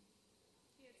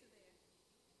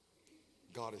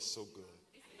God is so good.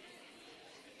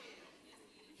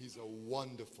 He's a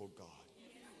wonderful God.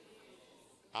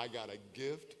 I got a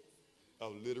gift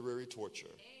of literary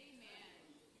torture.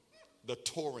 The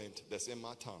torrent that's in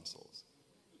my tonsils,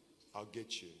 I'll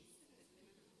get you.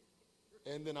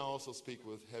 And then I also speak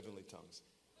with heavenly tongues.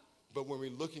 But when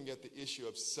we're looking at the issue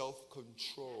of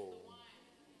self-control,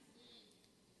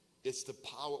 it's the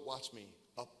power, watch me,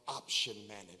 of option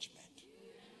management.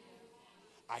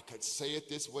 I could say it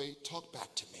this way, talk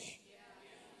back to me.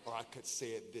 Or I could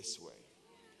say it this way.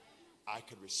 I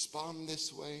could respond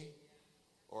this way,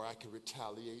 or I could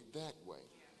retaliate that way.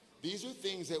 These are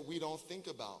things that we don't think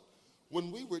about.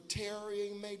 When we were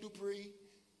tarrying May Dupree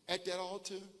at that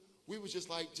altar, we was just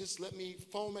like, just let me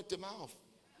foam at the mouth.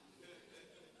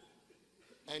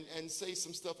 And say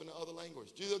some stuff in the other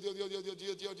language.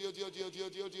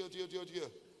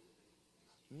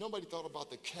 Nobody thought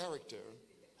about the character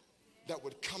that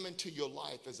would come into your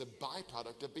life as a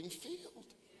byproduct of being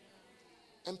filled.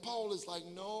 And Paul is like,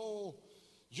 no,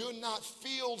 You're not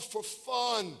filled for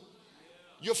fun.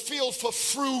 You're filled for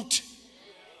fruit.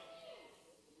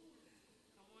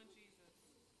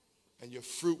 And your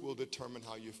fruit will determine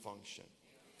how you function.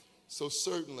 So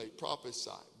certainly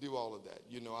prophesy, do all of that.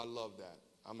 You know, I love that.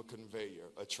 I'm a conveyor,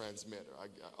 a transmitter.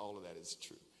 All of that is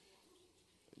true.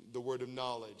 The word of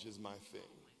knowledge is my thing.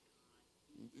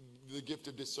 The gift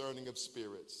of discerning of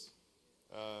spirits.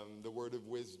 The word of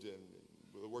wisdom.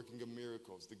 The working of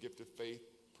miracles. The gift of faith.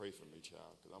 Pray for me,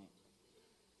 child, because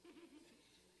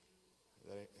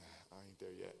I ain't there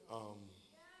yet.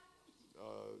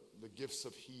 The gifts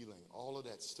of healing. All of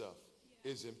that stuff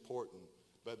is important,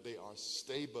 but they are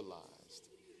stabilized.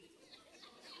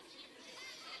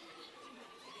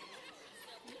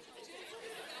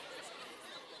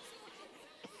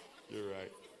 You're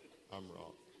right. I'm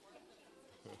wrong.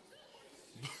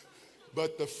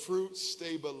 But the fruit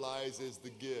stabilizes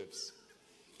the gifts.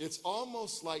 It's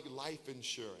almost like life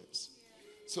insurance.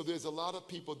 So there's a lot of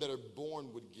people that are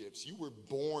born with gifts. You were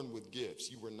born with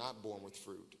gifts. You were not born with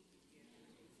fruit.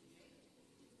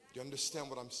 You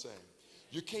understand what I'm saying?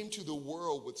 You came to the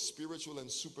world with spiritual and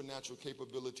supernatural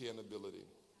capability and ability.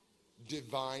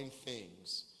 Divine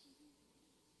things.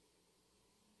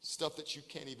 Stuff that you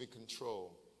can't even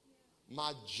control.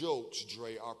 My jokes,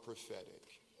 Dre, are prophetic.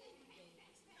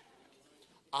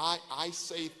 I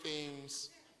say things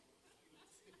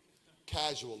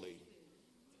casually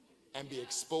and be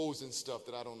exposing stuff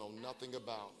that I don't know nothing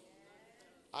about.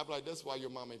 I'd be like, that's why your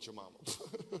mom ain't your mama.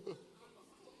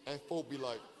 And folk be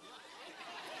like,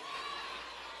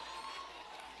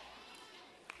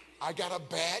 I got a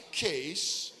bad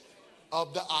case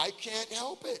of the I can't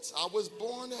help it. I was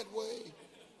born that way.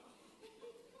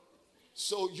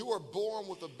 So you are born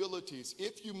with abilities.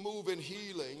 If you move in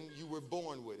healing, you were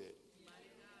born with it.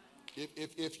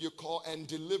 If you're called, and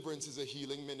deliverance is a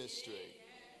healing ministry.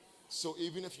 So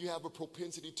even if you have a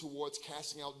propensity towards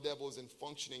casting out devils and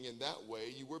functioning in that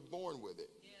way, you were born with it.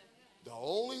 The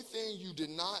only thing you did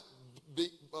not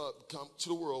come to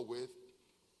the world with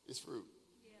is fruit.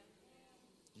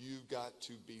 You've got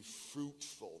to be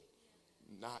fruitful,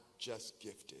 not just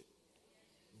gifted.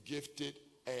 Gifted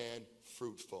and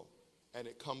fruitful. And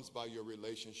it comes by your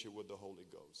relationship with the Holy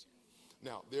Ghost.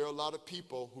 Now, there are a lot of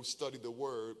people who study the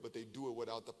Word, but they do it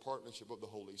without the partnership of the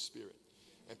Holy Spirit.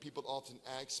 And people often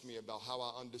ask me about how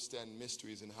I understand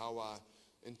mysteries and how I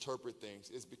interpret things.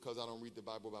 It's because I don't read the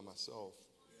Bible by myself.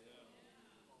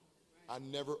 I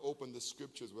never open the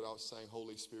scriptures without saying,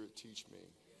 Holy Spirit, teach me.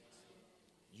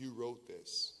 You wrote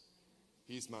this.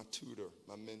 He's my tutor,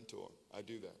 my mentor. I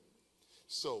do that.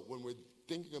 So when we're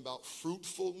thinking about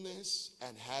fruitfulness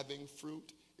and having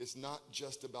fruit, it's not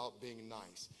just about being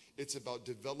nice. It's about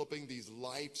developing these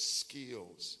life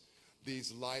skills,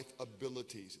 these life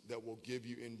abilities that will give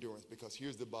you endurance. Because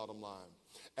here's the bottom line.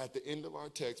 At the end of our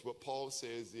text, what Paul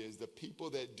says is the people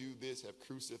that do this have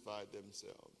crucified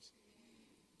themselves.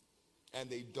 And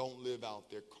they don't live out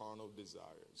their carnal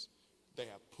desires. They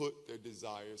have put their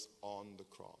desires on the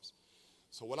cross.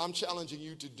 So what I'm challenging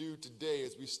you to do today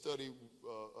as we study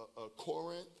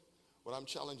Corinth, what I'm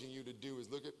challenging you to do is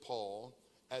look at Paul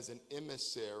as an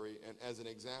emissary and as an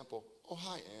example. Oh,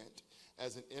 hi, Aunt.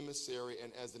 As an emissary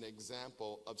and as an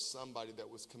example of somebody that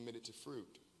was committed to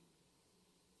fruit.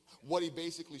 What he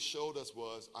basically showed us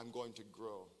was, I'm going to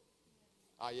grow.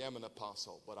 I am an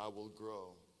apostle, but I will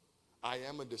grow. I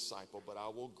am a disciple, but I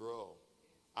will grow.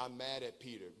 I'm mad at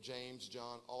Peter, James,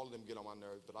 John, all of them get on my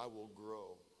nerves, but I will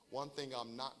grow. One thing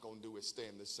I'm not going to do is stay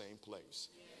in the same place.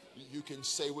 You can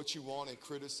say what you want and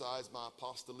criticize my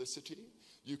apostolicity.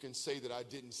 You can say that I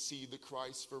didn't see the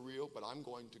Christ for real, but I'm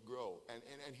going to grow.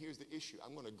 And here's the issue.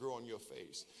 I'm going to grow on your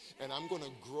face. And I'm going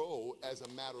to grow as a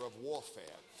matter of warfare.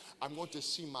 I'm going to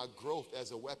see my growth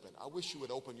as a weapon. I wish you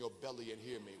would open your belly and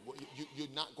hear me. You're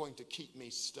not going to keep me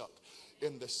stuck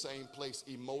in the same place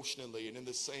emotionally and in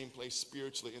the same place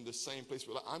spiritually, in the same place.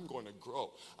 I'm going to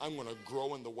grow. I'm going to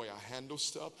grow in the way I handle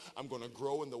stuff. I'm going to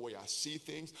grow in the way I see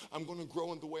things. I'm going to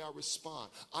grow in the way I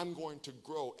respond. I'm going to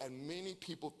grow. And many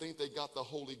people think they got the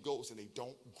Holy Ghost and they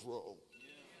don't grow.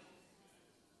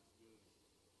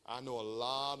 I know a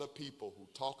lot of people who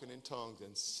talking in tongues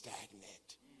and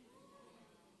stagnant.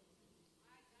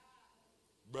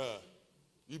 Bruh,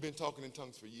 you've been talking in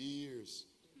tongues for years.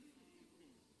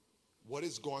 What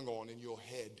is going on in your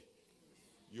head,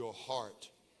 your heart,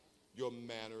 your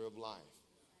manner of life?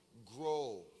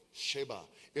 Grow, Sheba,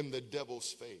 in the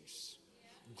devil's face.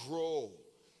 Grow,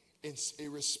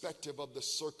 irrespective of the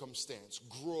circumstance.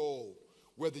 Grow,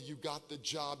 whether you got the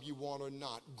job you want or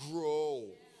not. Grow,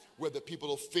 whether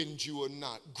people offend you or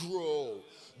not. Grow.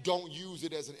 Don't use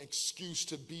it as an excuse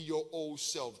to be your old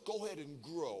self. Go ahead and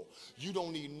grow. You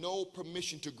don't need no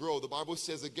permission to grow. The Bible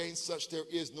says against such there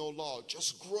is no law.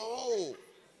 Just grow.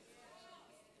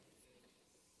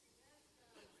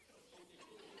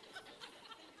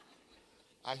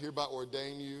 I hereby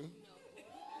ordain you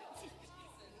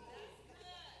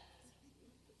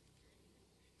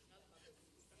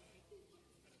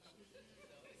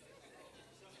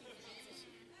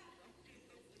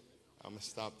I'm going to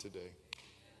stop today.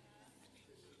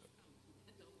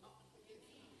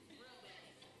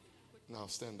 Now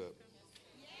stand up.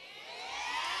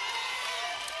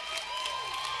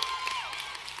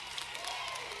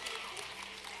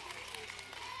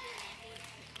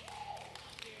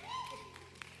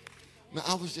 Now,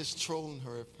 I was just trolling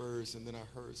her at first, and then I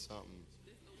heard something.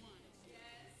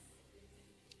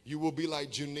 You will be like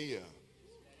Junia,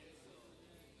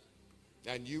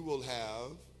 and you will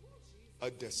have a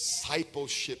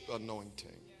discipleship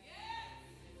anointing.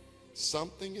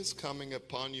 Something is coming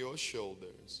upon your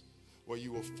shoulders where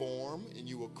you will form and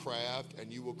you will craft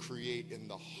and you will create in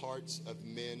the hearts of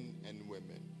men and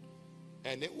women.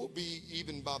 And it will be,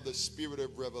 even by the spirit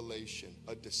of revelation,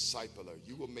 a discipler.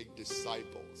 You will make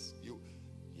disciples.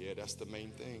 Yeah, that's the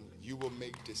main thing. You will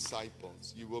make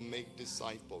disciples. You will make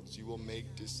disciples. You will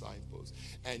make disciples.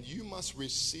 And you must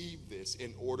receive this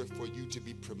in order for you to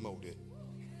be promoted.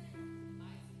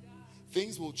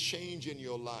 Things will change in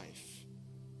your life.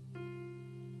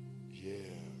 Yeah,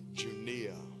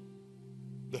 Junia,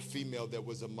 the female that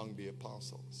was among the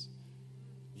apostles.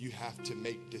 You have to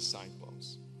make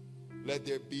disciples. Let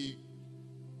there be,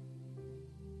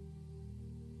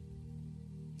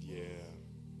 yeah.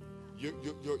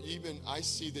 You're even, I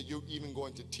see that you're even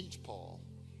going to teach Paul.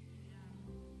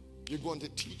 You're going to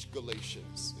teach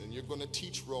Galatians, and you're going to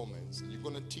teach Romans, and you're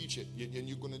going to teach it, and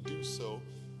you're going to do so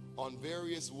on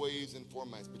various ways and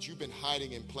formats. But you've been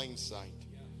hiding in plain sight.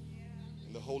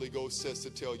 And the Holy Ghost says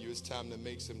to tell you it's time to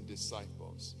make some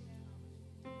disciples.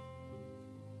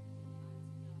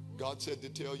 God said to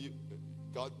tell you,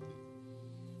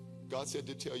 God said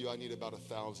to tell you, I need about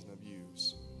 1,000 of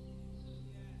yous.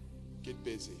 Get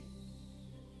busy.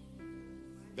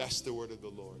 That's the word of the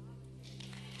Lord.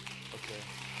 Okay.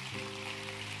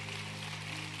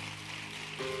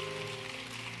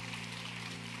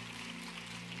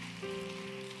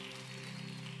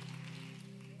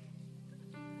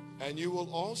 And you will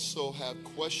also have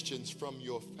questions from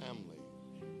your family.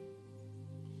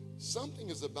 Something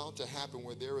is about to happen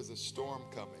where there is a storm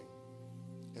coming,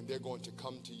 and they're going to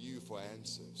come to you for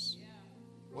answers.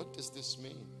 What does this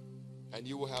mean? And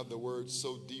you will have the word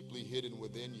so deeply hidden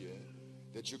within you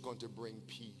that you're going to bring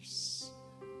peace.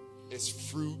 It's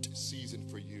fruit season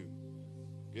for you.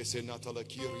 This is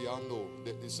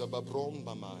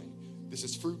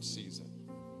fruit season.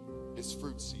 It's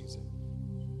fruit season.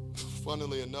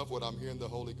 Funnily enough, what I'm hearing the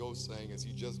Holy Ghost saying is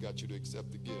he just got you to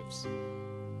accept the gifts.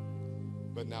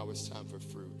 But now it's time for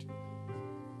fruit.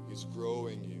 He's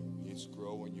growing you. He's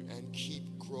growing you. And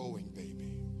keep growing,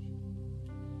 baby.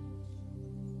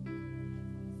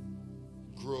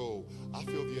 Grow. I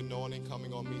feel the anointing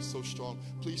coming on me so strong.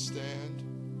 Please stand.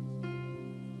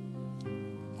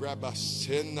 Grab a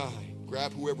Sinai.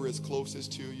 Grab whoever is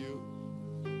closest to you.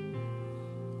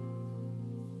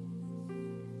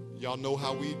 Y'all know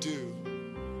how we do.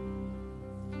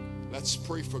 Let's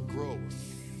pray for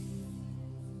growth.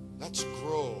 Let's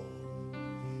grow.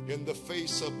 In the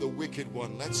face of the wicked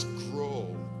one, let's grow.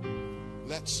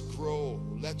 Let's grow.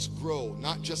 Let's grow.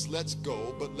 Not just let's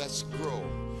go, but let's grow.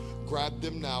 Grab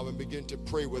them now and begin to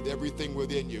pray with everything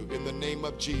within you. In the name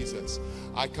of Jesus,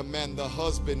 I command the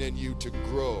husband in you to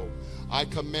grow. I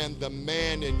command the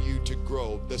man in you to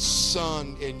grow, the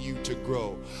son in you to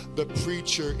grow, the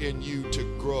preacher in you to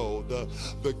grow,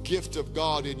 the gift of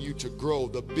God in you to grow,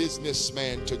 the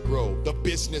businessman to grow, the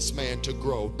businessman to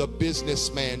grow, the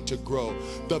businessman to grow,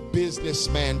 the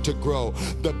businessman to grow,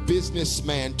 the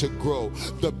businessman to grow,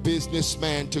 the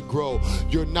businessman to grow.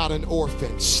 You're not an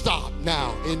orphan. Stop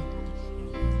now.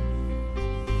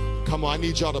 Come on, I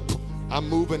need y'all to... I'm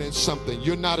moving in something.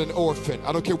 You're not an orphan.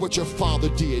 I don't care what your father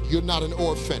did. You're not an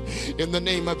orphan. In the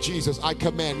name of Jesus, I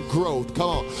command growth. Come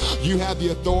on. You have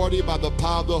the authority by the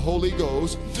power of the Holy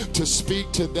Ghost to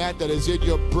speak to that is in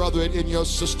your brother and in your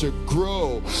sister.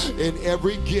 Grow in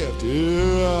every gift.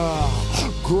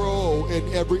 Yeah. Grow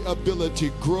in every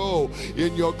ability. Grow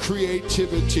in your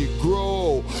creativity.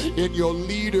 Grow in your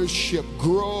leadership.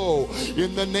 Grow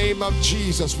in the name of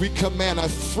Jesus. We command a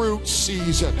fruit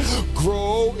season.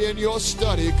 Grow in your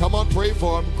study. Come on, pray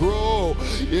for him. Grow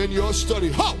in your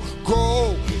study.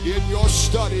 Grow in your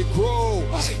study. Grow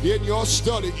in your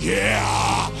study.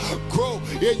 Yeah. Grow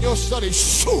in your study.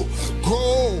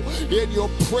 Grow in your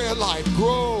prayer life.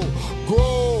 Grow.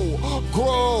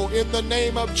 Grow in the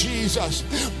name of Jesus.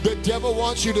 The devil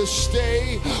wants you to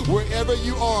stay wherever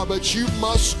you are, but you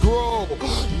must grow.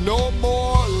 No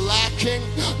more lacking,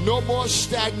 no more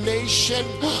stagnation,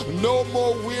 no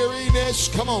more weariness.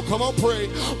 Come on, pray.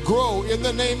 Grow in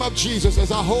the name of Jesus.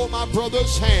 As I hold my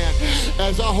brother's hand,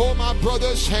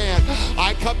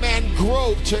 I command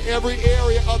growth to every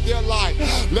area of their life.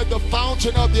 Let the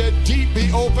fountain of their deep be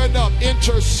opened up.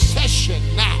 Intercession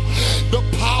now. The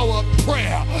power of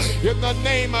prayer in the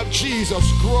name of Jesus.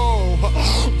 Grow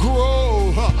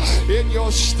in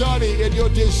your study, in your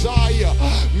desire.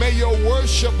 May your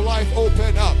worship life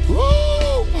open up.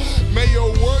 Woo! May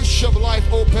your worship life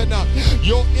open up.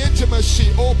 Your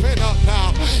intimacy open up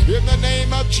now. In the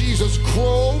name of Jesus.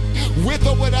 Grow with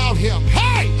or without him.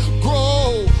 Hey!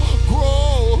 Grow.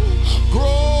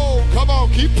 Come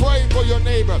on, keep praying for your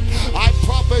neighbor. I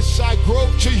prophesy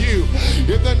growth to you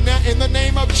in the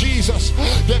name of Jesus,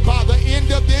 that by the end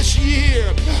of this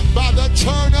year, by the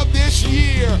turn of this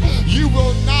year, you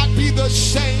will not be the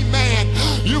same man.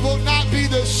 You will not be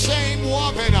the same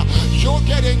woman. You're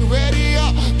getting ready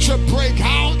to break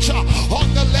out on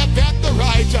the left and the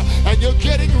right, and you're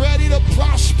getting ready to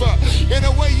prosper in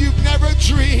a way you've never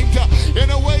dreamed, in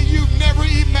a way you've never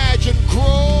imagined.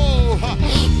 Grow,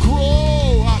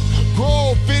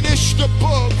 finish the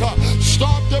book,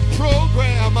 start the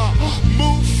program,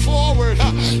 move forward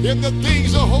in the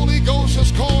things the Holy Ghost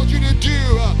has called you to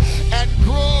do, and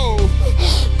grow.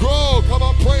 Come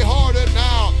on, pray harder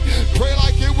now. Pray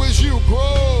like it was you.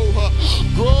 Grow.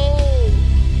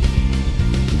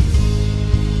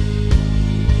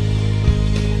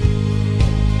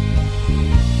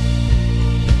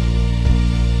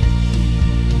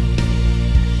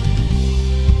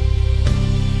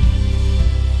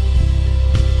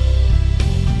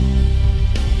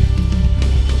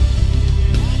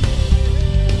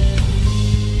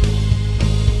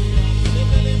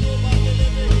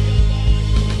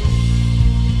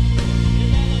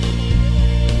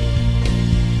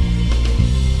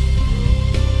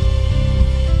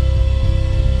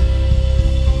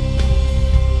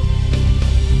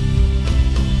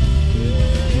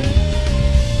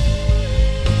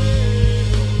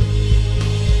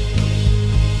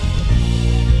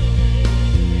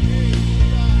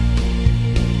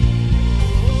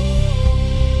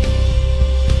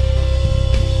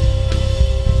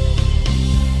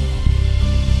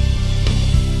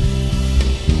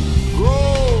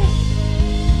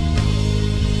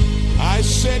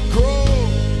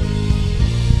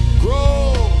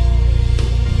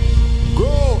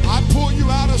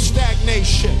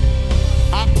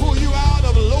 I pull you out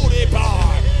of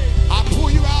Lodebar. I pull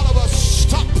you out of a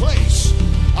stuck place.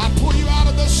 I pull you out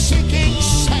of the sinking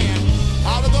sand,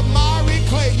 out of the miry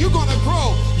clay. You're going to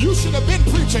grow. You should have been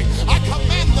preaching. I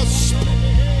command the Spirit.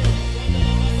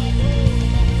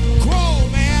 Grow,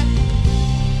 man.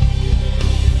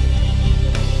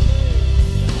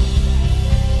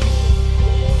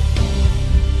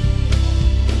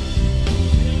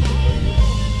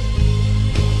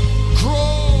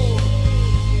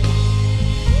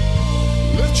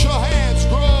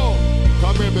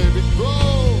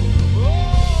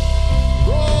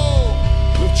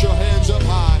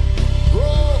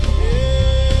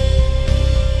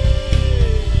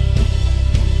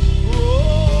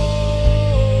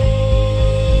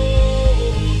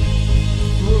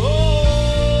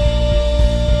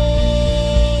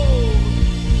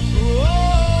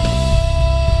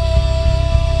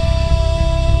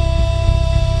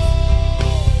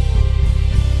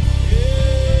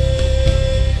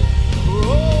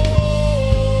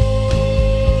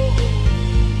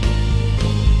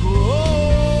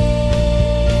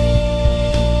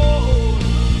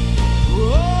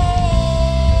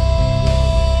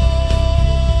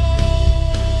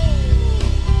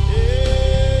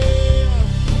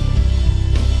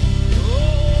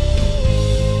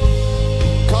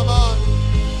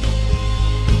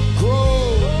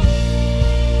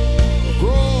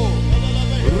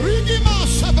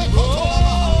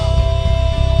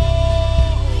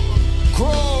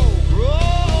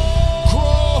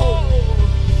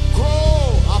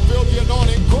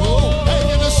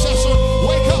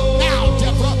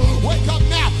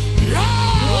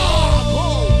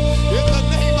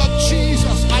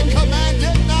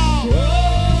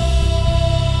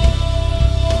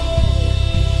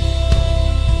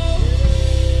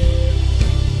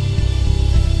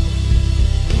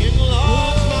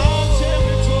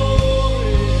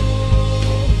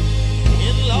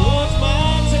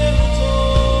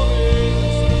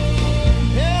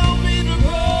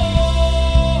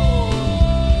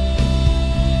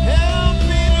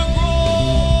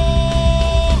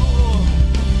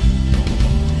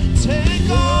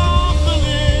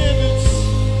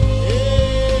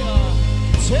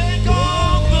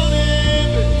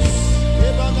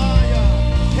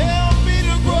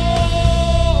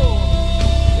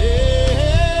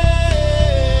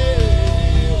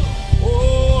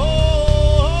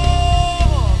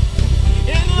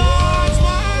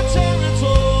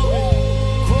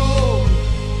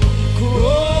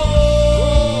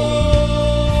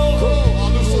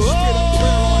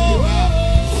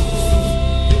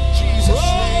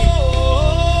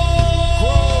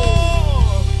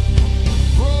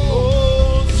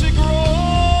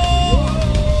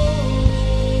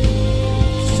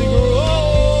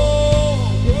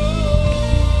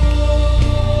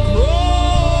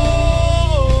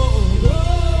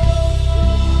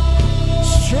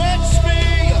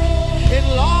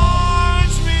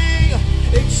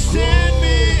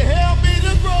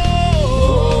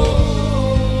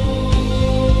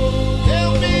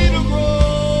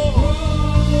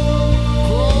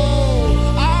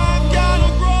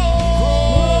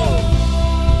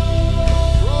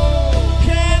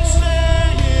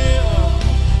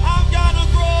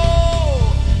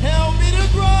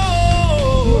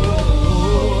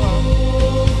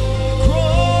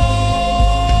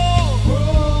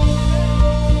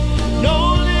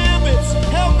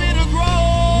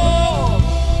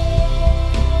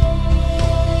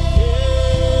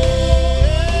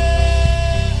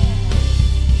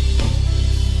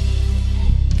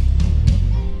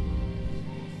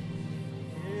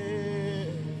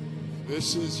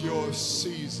 This is your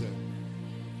season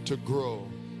to grow.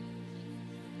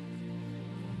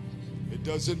 It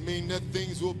doesn't mean that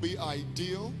things will be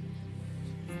ideal.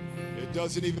 It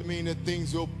doesn't even mean that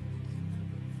things will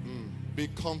be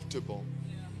comfortable.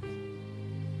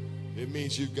 It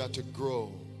means you've got to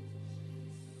grow.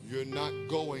 You're not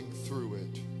going through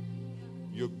it.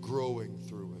 You're growing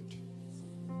through it.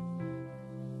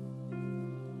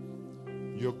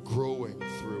 You're growing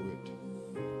through it.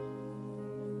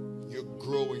 You're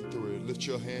growing through it. Lift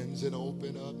your hands and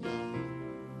open up now.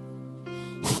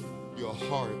 Your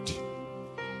heart.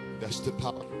 That's the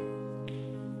power.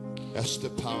 That's the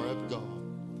power of God.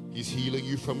 He's healing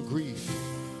you from grief.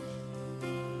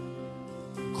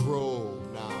 Grow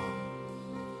now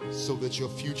so that your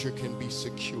future can be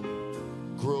secure.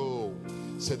 Grow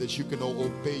so that you can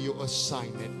obey your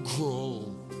assignment. Grow.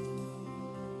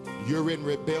 You're in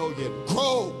rebellion.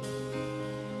 Grow.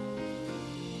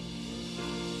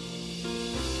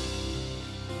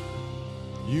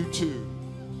 You too.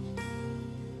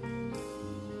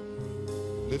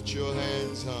 Lift your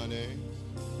hands, honey.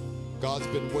 God's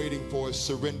been waiting for a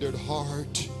surrendered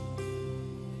heart.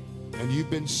 And you've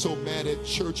been so mad at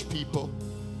church people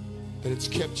that it's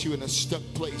kept you in a stuck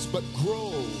place. But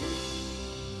grow.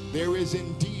 There is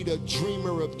indeed a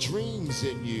dreamer of dreams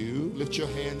in you. Lift your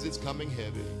hands, it's coming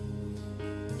heavy.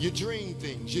 You dream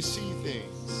things, you see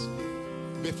things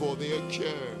before they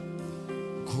occur.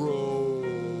 Grow.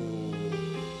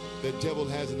 The devil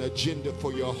has an agenda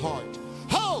for your heart.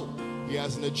 Ho! He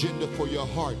has an agenda for your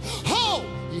heart. Ho!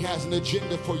 He has an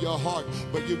agenda for your heart.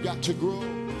 But you've got to grow.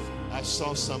 I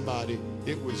saw somebody.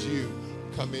 It was you.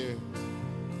 Come here.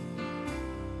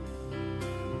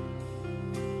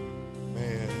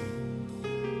 Man.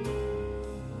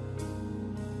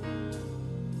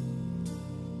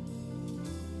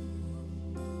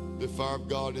 The fire of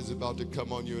God is about to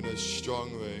come on you in a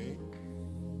strong way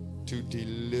to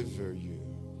deliver you.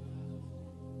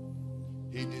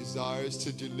 He desires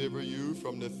to deliver you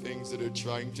from the things that are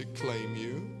trying to claim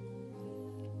you.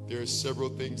 There are several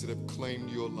things that have claimed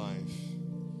your life.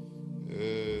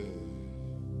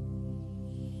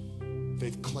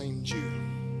 They've claimed you.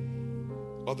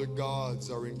 Other gods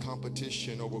are in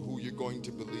competition over who you're going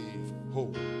to believe.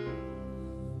 Hope.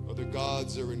 Other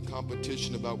gods are in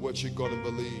competition about what you're going to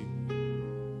believe.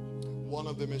 One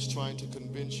of them is trying to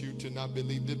convince you to not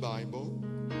believe the Bible.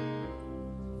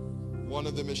 One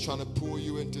of them is trying to pull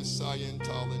you into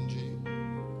Scientology.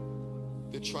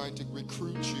 They're trying to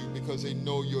recruit you because they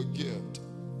know your gift.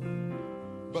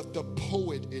 But the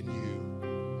poet in you,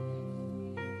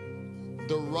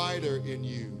 the writer in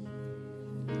you,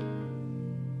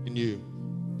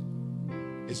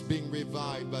 is being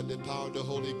revived by the power of the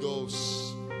Holy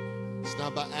Ghost. It's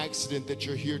not by accident that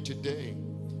you're here today.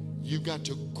 You got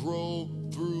to grow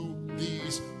through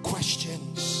these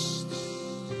questions.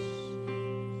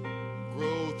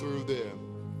 Grow through them,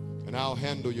 and I'll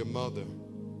handle your mother.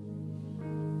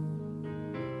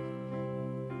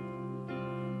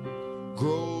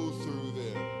 Grow through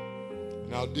them,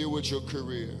 and I'll deal with your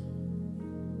career.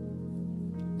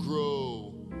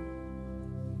 Grow.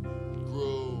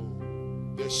 Grow.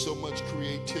 There's so much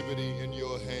creativity in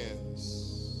your hands.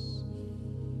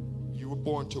 You were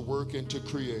born to work and to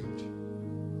create.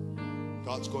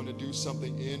 God's going to do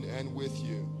something in and with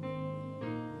you.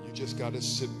 You just got to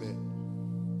submit.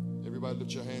 Everybody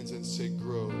lift your hands and say,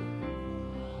 grow.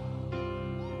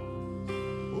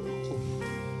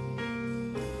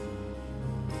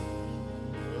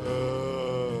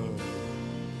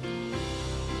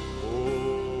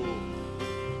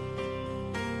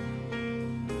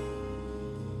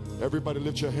 Everybody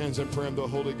lift your hands and pray in the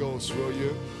Holy Ghost, will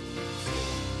you?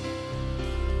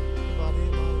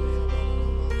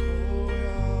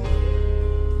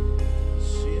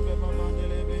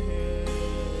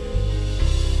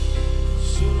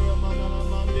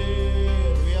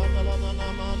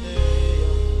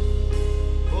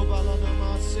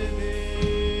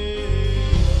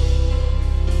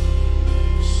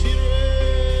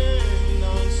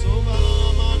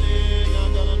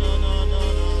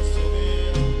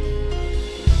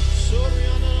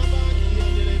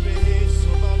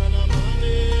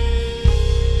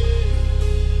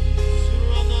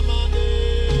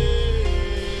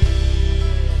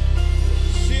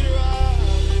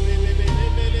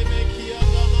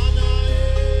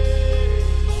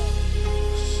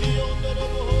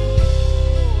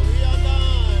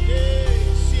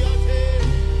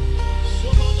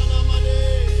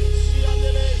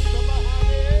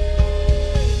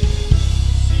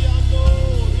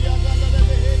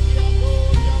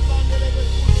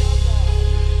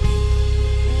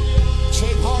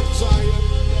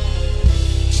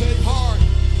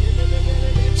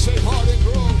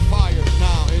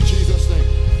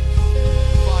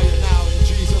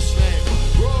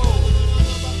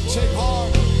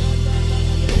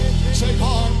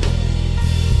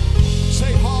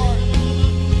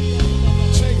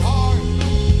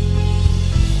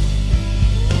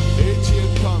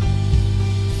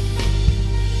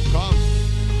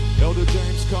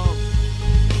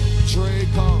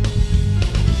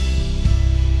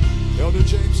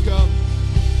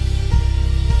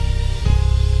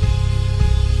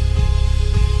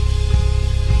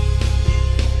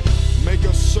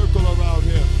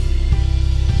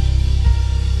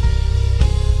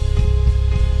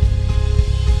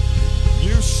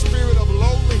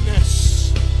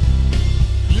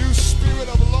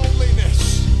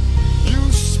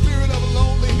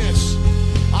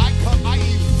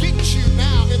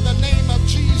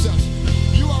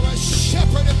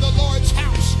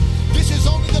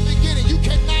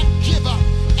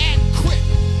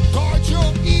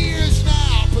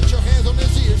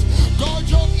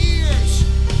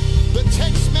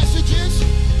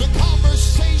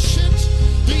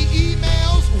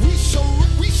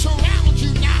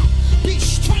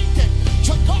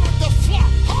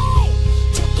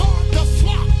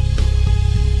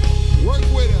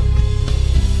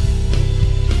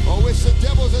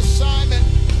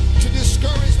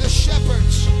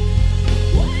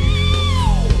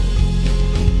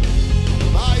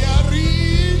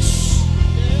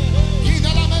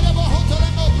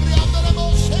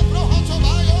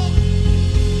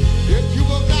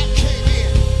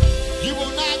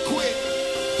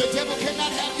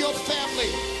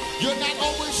 not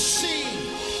overseen.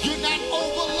 You're not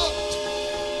overlooked.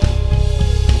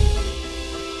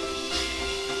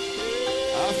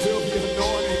 I feel the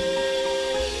anointing.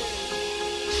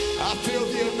 I feel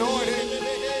the anointing.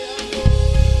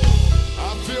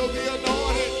 I feel the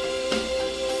anointing.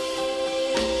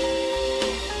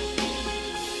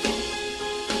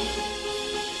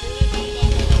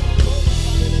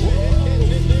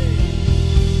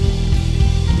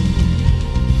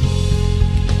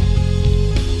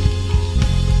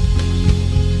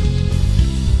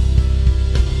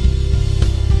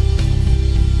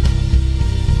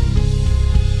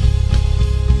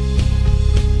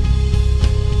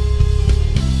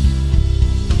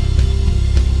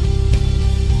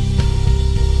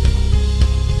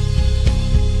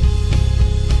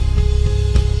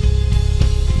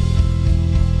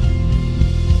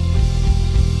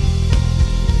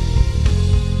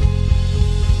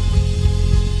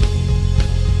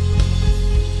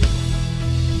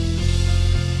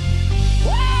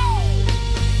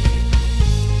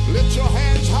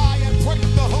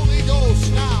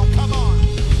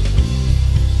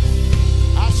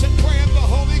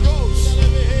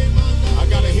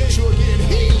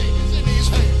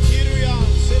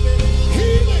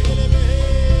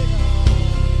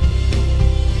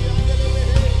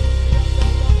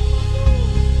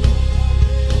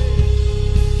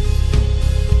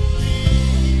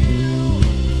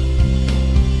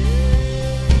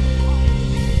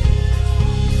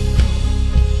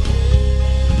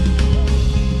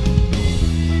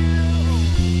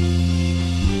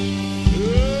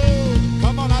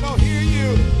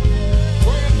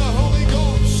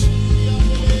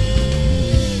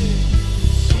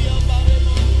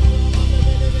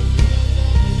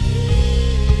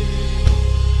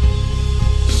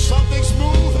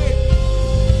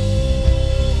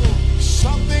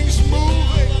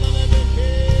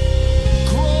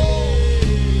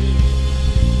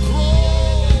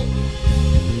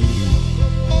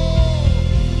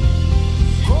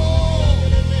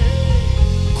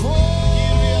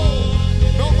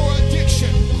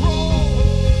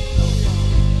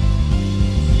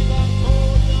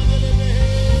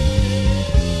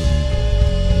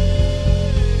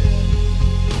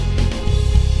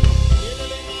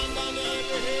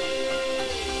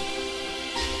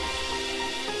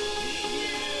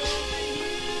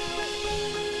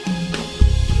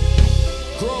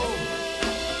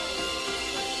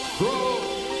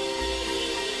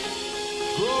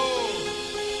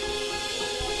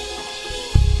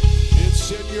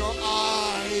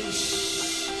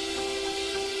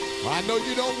 I know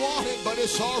you don't want it, but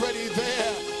it's already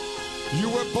there. You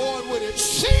were born with it.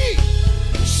 See,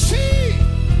 see,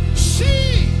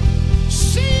 see,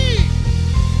 see.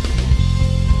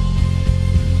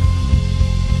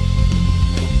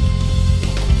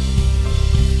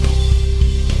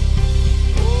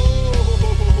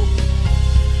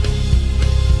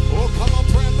 Oh, come on,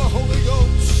 pray in the Holy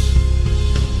Ghost.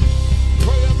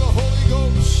 Pray in the Holy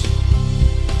Ghost.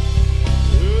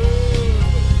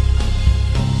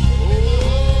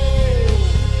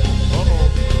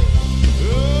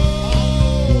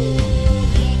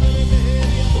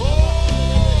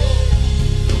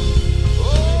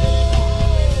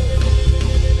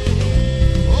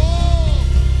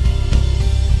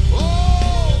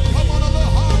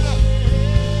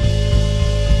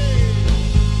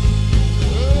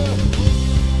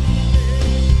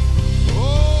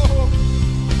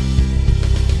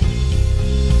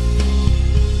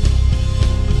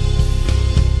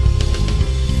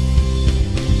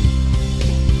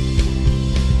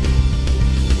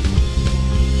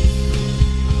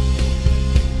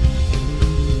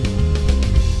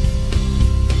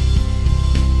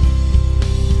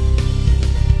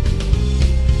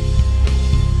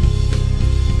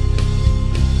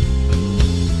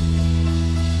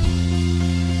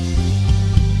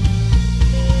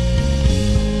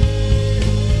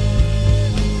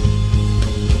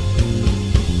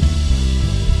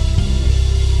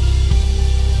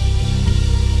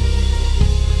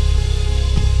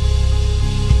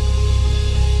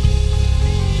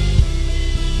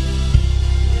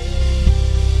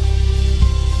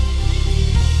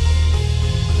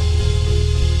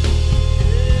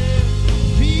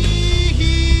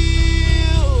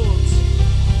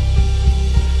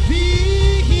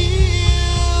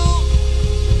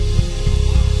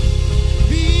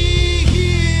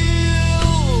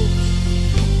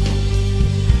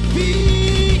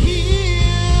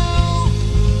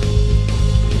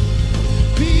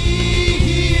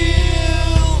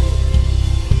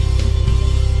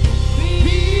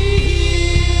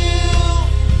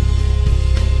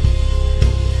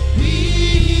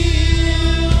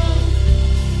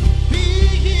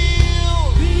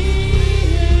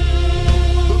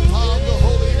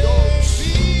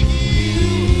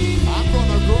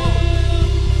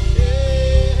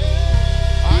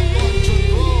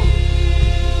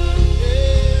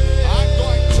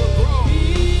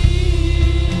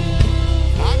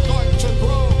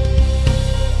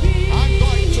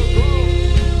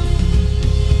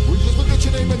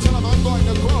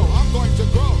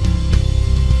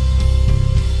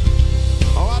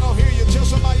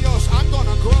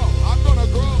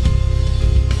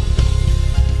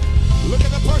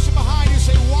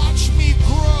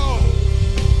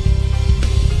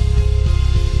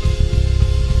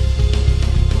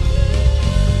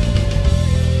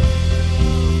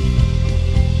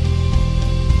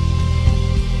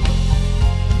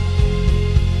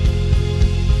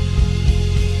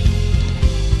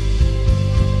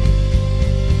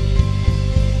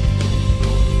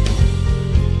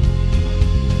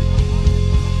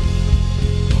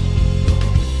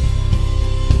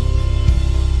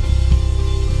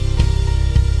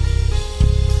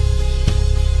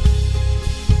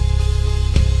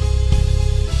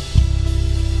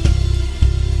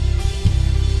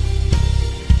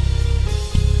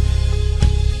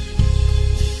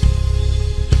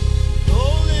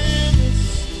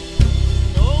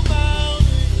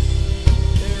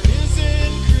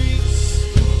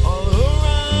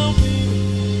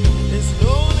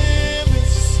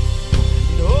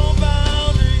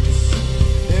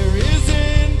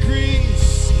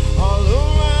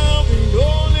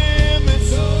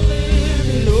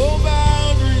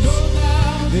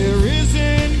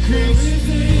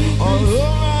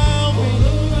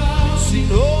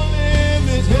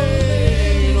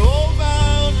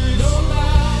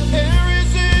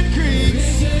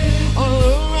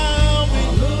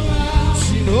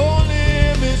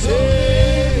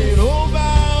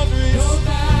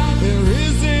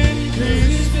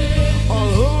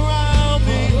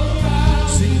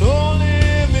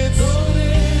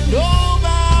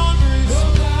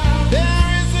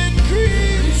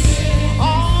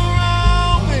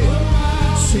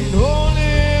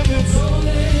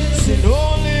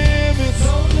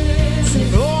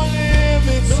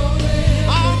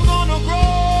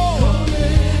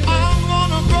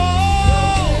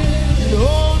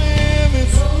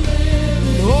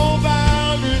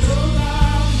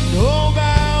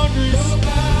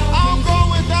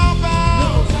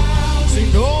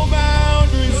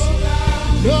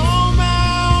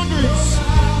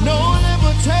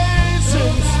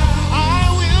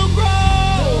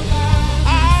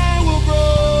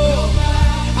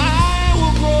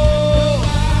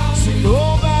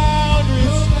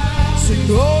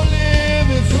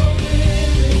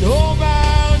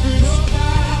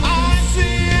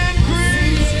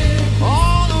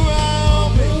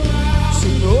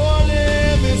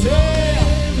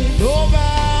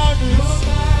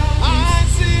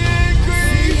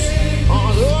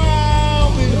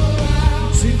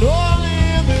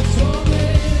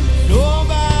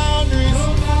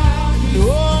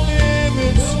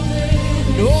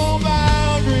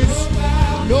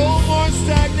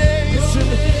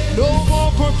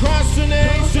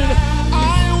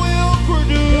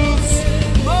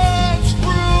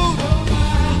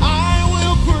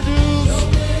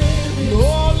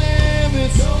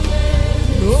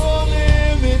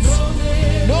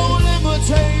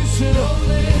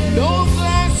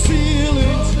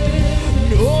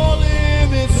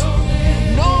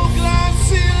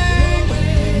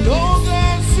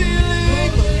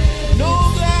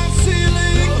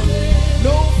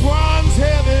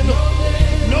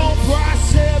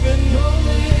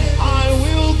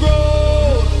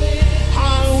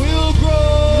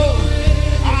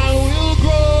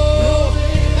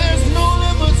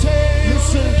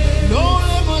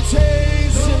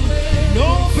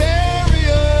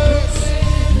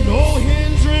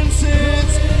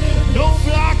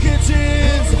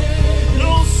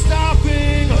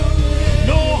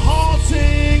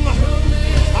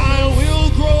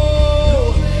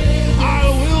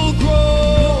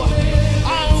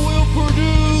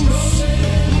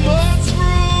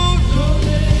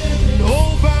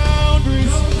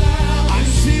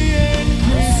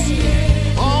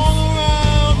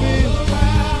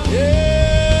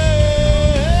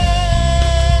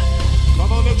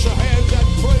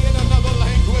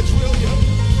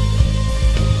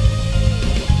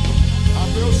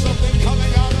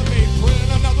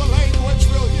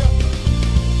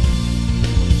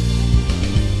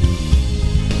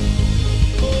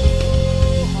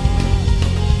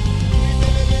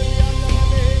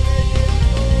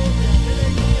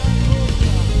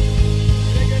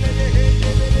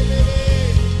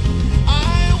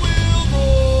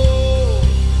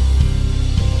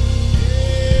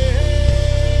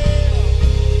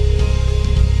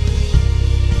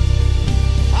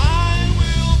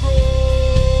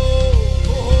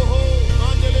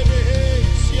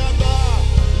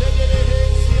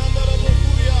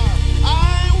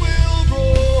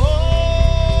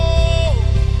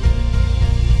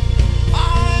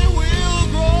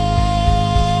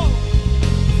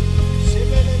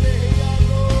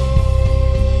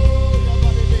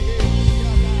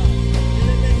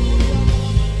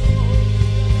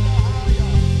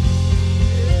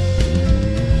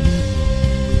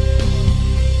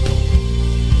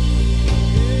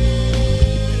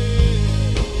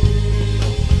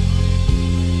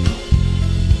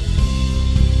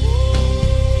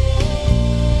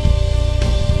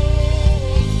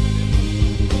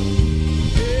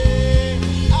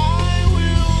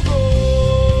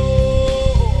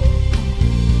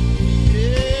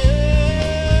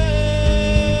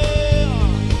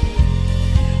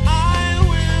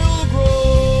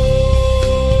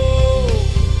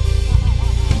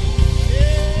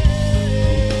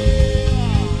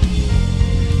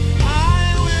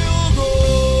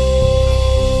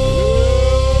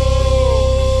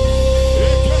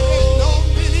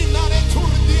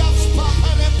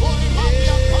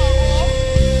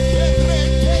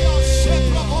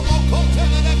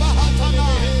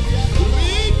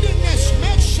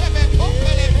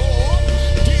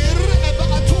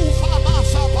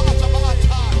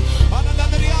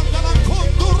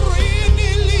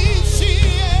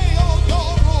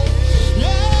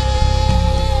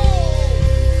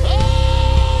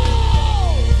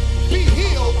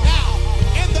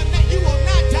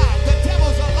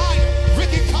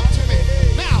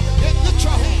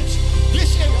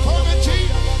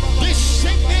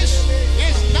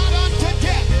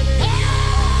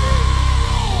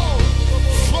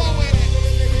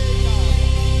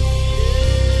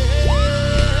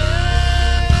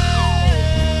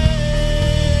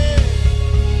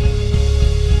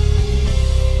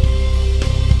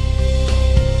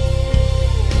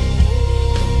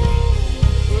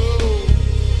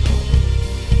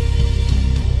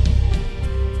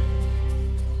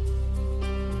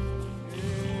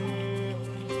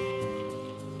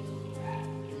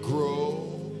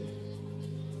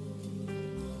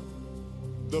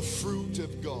 the fruit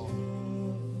of God,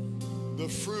 the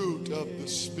fruit of the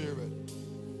Spirit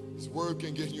is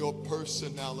working in your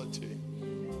personality,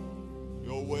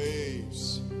 your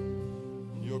ways,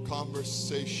 your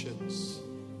conversations.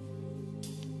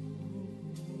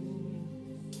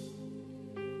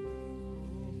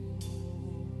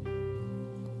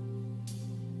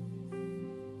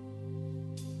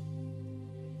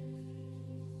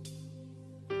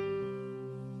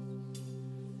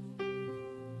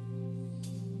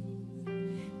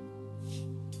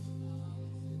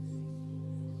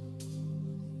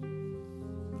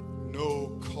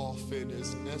 No coffin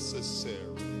is necessary.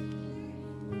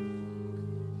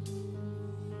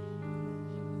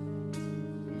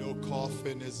 No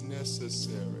coffin is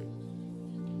necessary.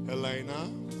 Helena,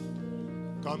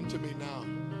 come to me now.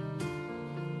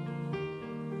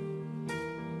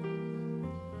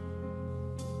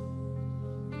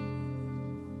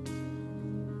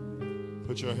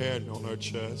 Put your hand on her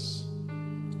chest.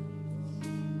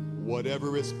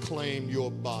 Whatever is claimed your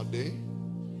body,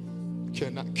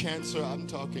 cannot cancer, I'm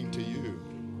talking to you.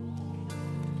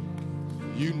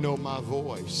 You know my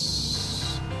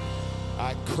voice.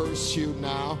 I curse you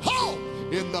now.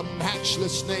 In the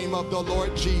matchless name of the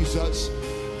Lord Jesus.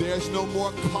 There's no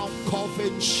more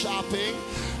coffin shopping.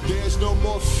 There's no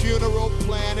more funeral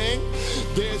planning.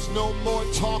 There's no more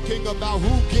talking about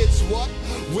who gets what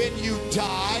when you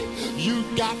die. You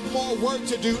got more work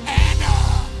to do.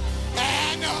 Anna,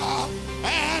 Anna,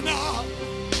 Anna.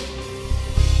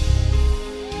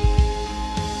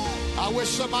 I wish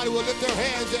somebody would lift their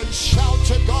hands and shout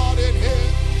to God in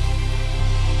here.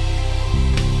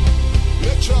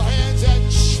 Lift your hands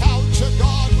and shout to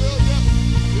God, will you?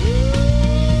 Yeah.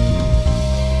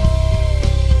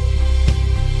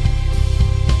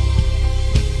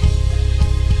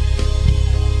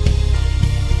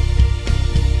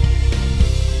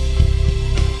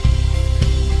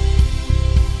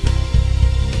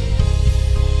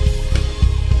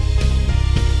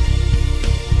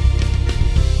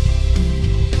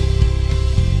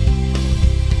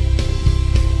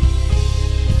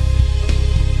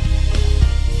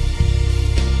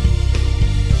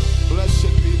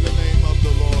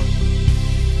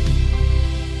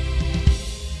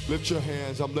 Lift your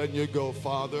hands. I'm letting you go,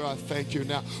 Father. I thank you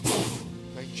now.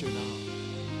 Thank you now.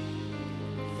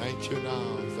 Thank you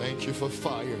now. Thank you for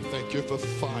fire. Thank you for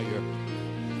fire.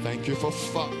 Thank you for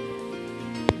fire.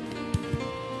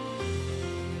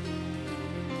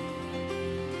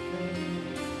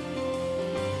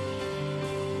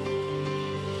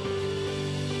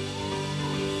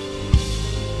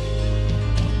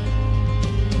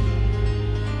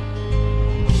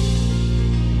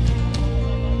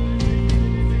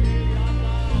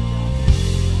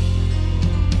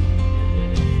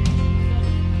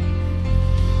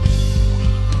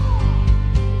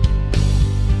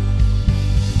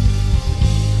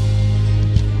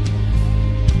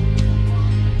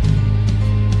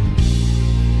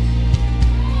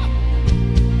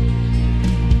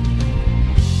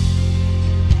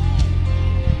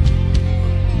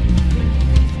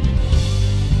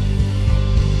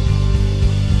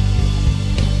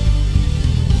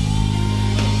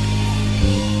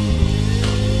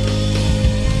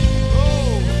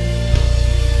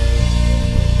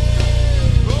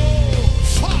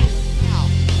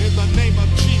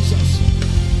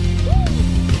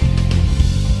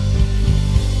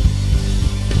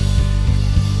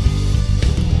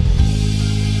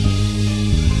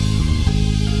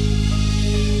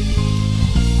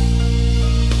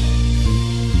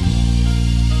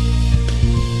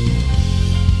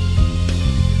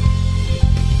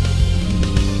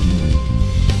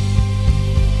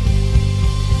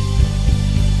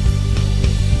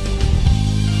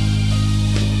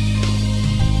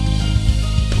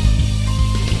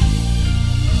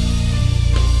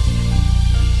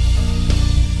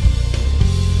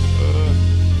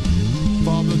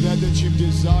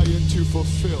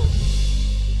 Fulfill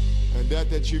and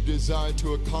that you've desired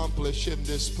to accomplish in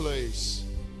this place.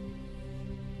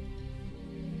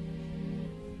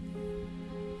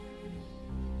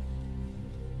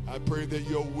 I pray that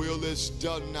your will is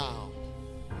done now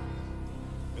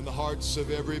in the hearts of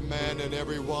every man and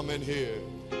every woman here.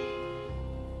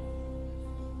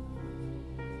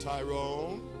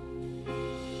 Tyrone,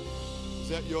 is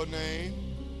that your name?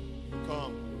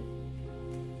 Come.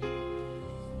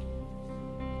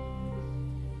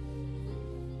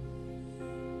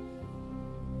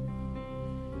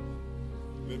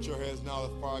 Lift your hands now. The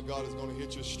fire of God is going to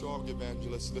hit you strong,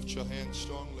 evangelist. Lift your hands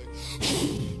strongly.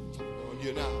 On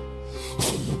you now.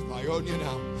 Fire on you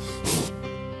now.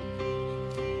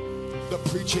 The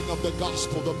preaching of the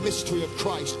gospel, the mystery of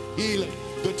Christ, healing,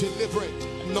 the deliverance,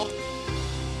 not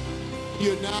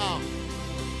you now.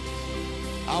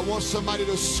 I want somebody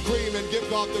to scream and give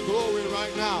God the glory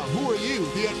right now. Who are you?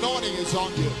 The anointing is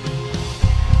on you.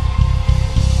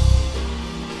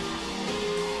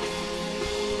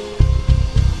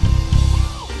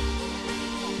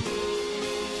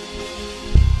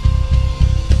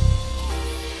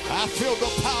 I feel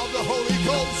the power of the Holy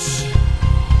Ghost.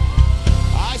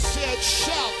 I said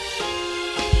shout.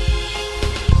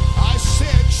 I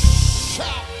said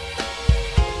shout.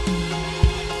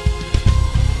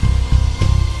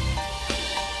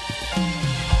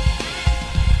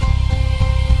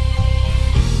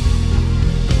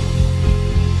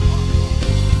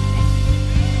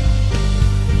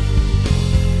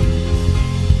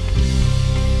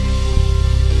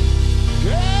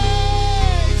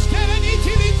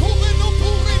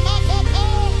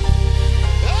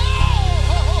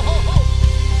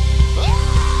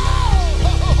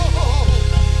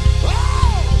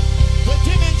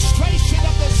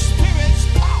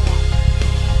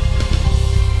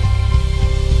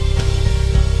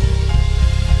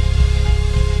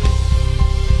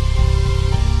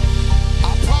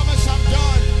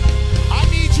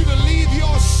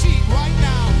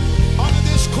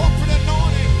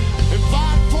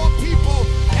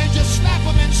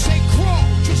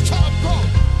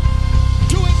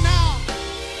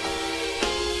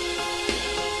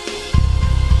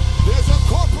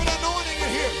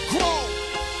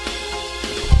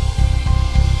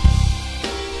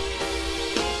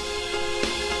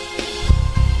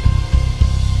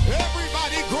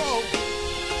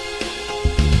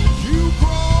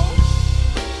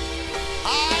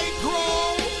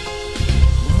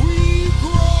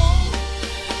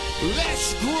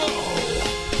 Let's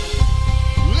grow.